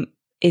film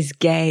is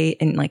gay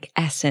in like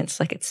essence,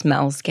 like it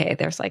smells gay.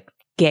 There's like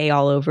gay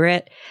all over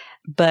it.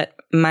 But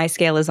my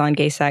scale is on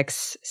gay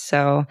sex,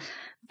 so I'm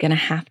going to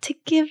have to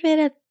give it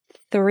a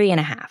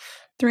 3.5.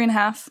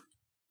 3.5.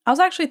 I was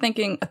actually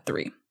thinking a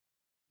 3.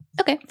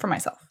 Okay. For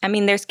myself. I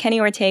mean, there's Kenny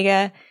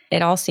Ortega.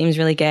 It all seems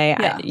really gay.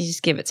 Yeah. You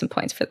just give it some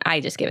points for I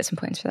just give it some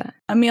points for that.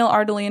 Emil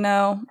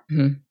Ardolino.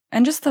 Mm-hmm.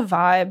 And just the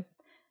vibe.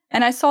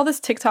 And I saw this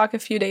TikTok a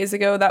few days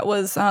ago that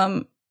was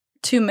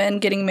 2 men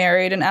getting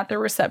married, and at their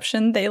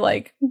reception, they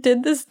like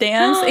did this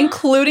dance,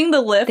 including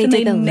the lift, and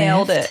they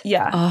nailed it.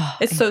 Yeah. Oh,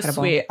 it's incredible.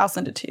 So sweet. I'll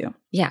send it to you.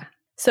 Yeah.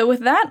 So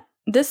with that,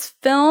 this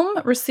film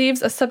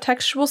receives a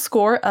subtextual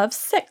score of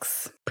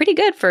 6. Pretty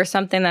good for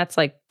something that's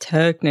like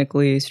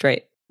technically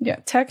straight. Yeah,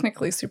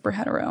 technically super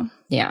hetero.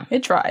 Yeah.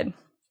 It tried.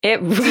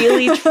 It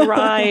really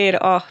tried.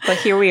 Oh, but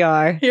here we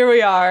are. Here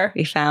we are.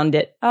 We found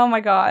it. Oh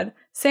my God.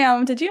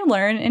 Sam, did you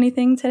learn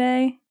anything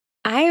today?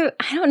 I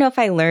don't know if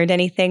I learned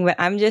anything, but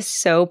I'm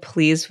just so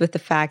pleased with the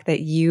fact that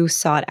you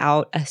sought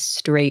out a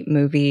straight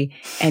movie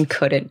and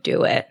couldn't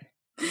do it.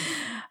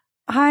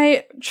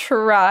 I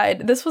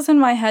tried. This was in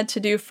my head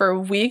to do for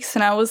weeks,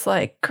 and I was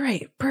like,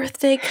 great,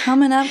 birthday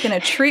coming up, gonna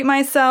treat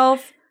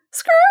myself.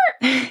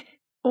 Skirt!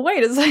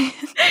 Wait a second.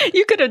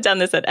 You could have done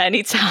this at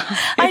any time.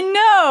 I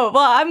know.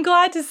 Well, I'm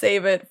glad to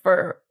save it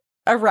for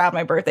around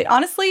my birthday.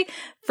 Honestly,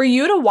 for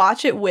you to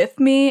watch it with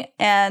me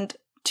and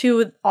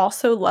to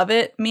also love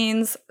it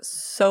means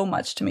so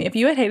much to me. If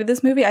you had hated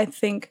this movie, I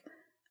think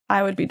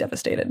I would be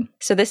devastated.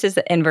 So this is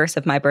the inverse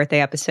of my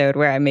birthday episode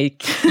where I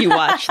make you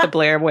watch The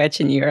Blair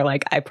Witch and you're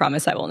like, I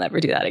promise I will never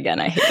do that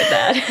again. I hated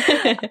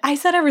that. I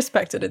said I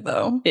respected it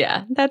though.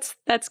 Yeah, that's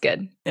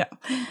good. Yeah.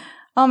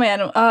 Oh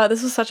man,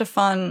 this was such a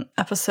fun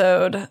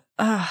episode.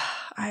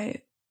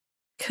 I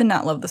could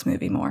not love this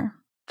movie more.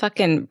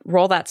 Fucking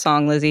roll that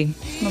song, Lizzie.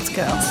 Let's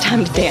go. It's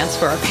time to dance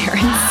for our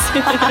parents.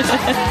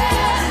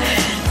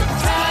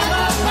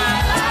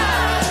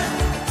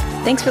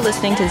 Thanks for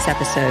listening to this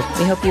episode.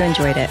 We hope you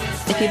enjoyed it.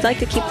 If you'd like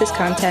to keep this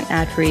content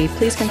ad-free,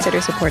 please consider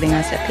supporting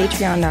us at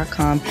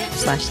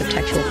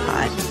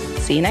patreon.com/subtextualpod.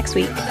 See you next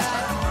week.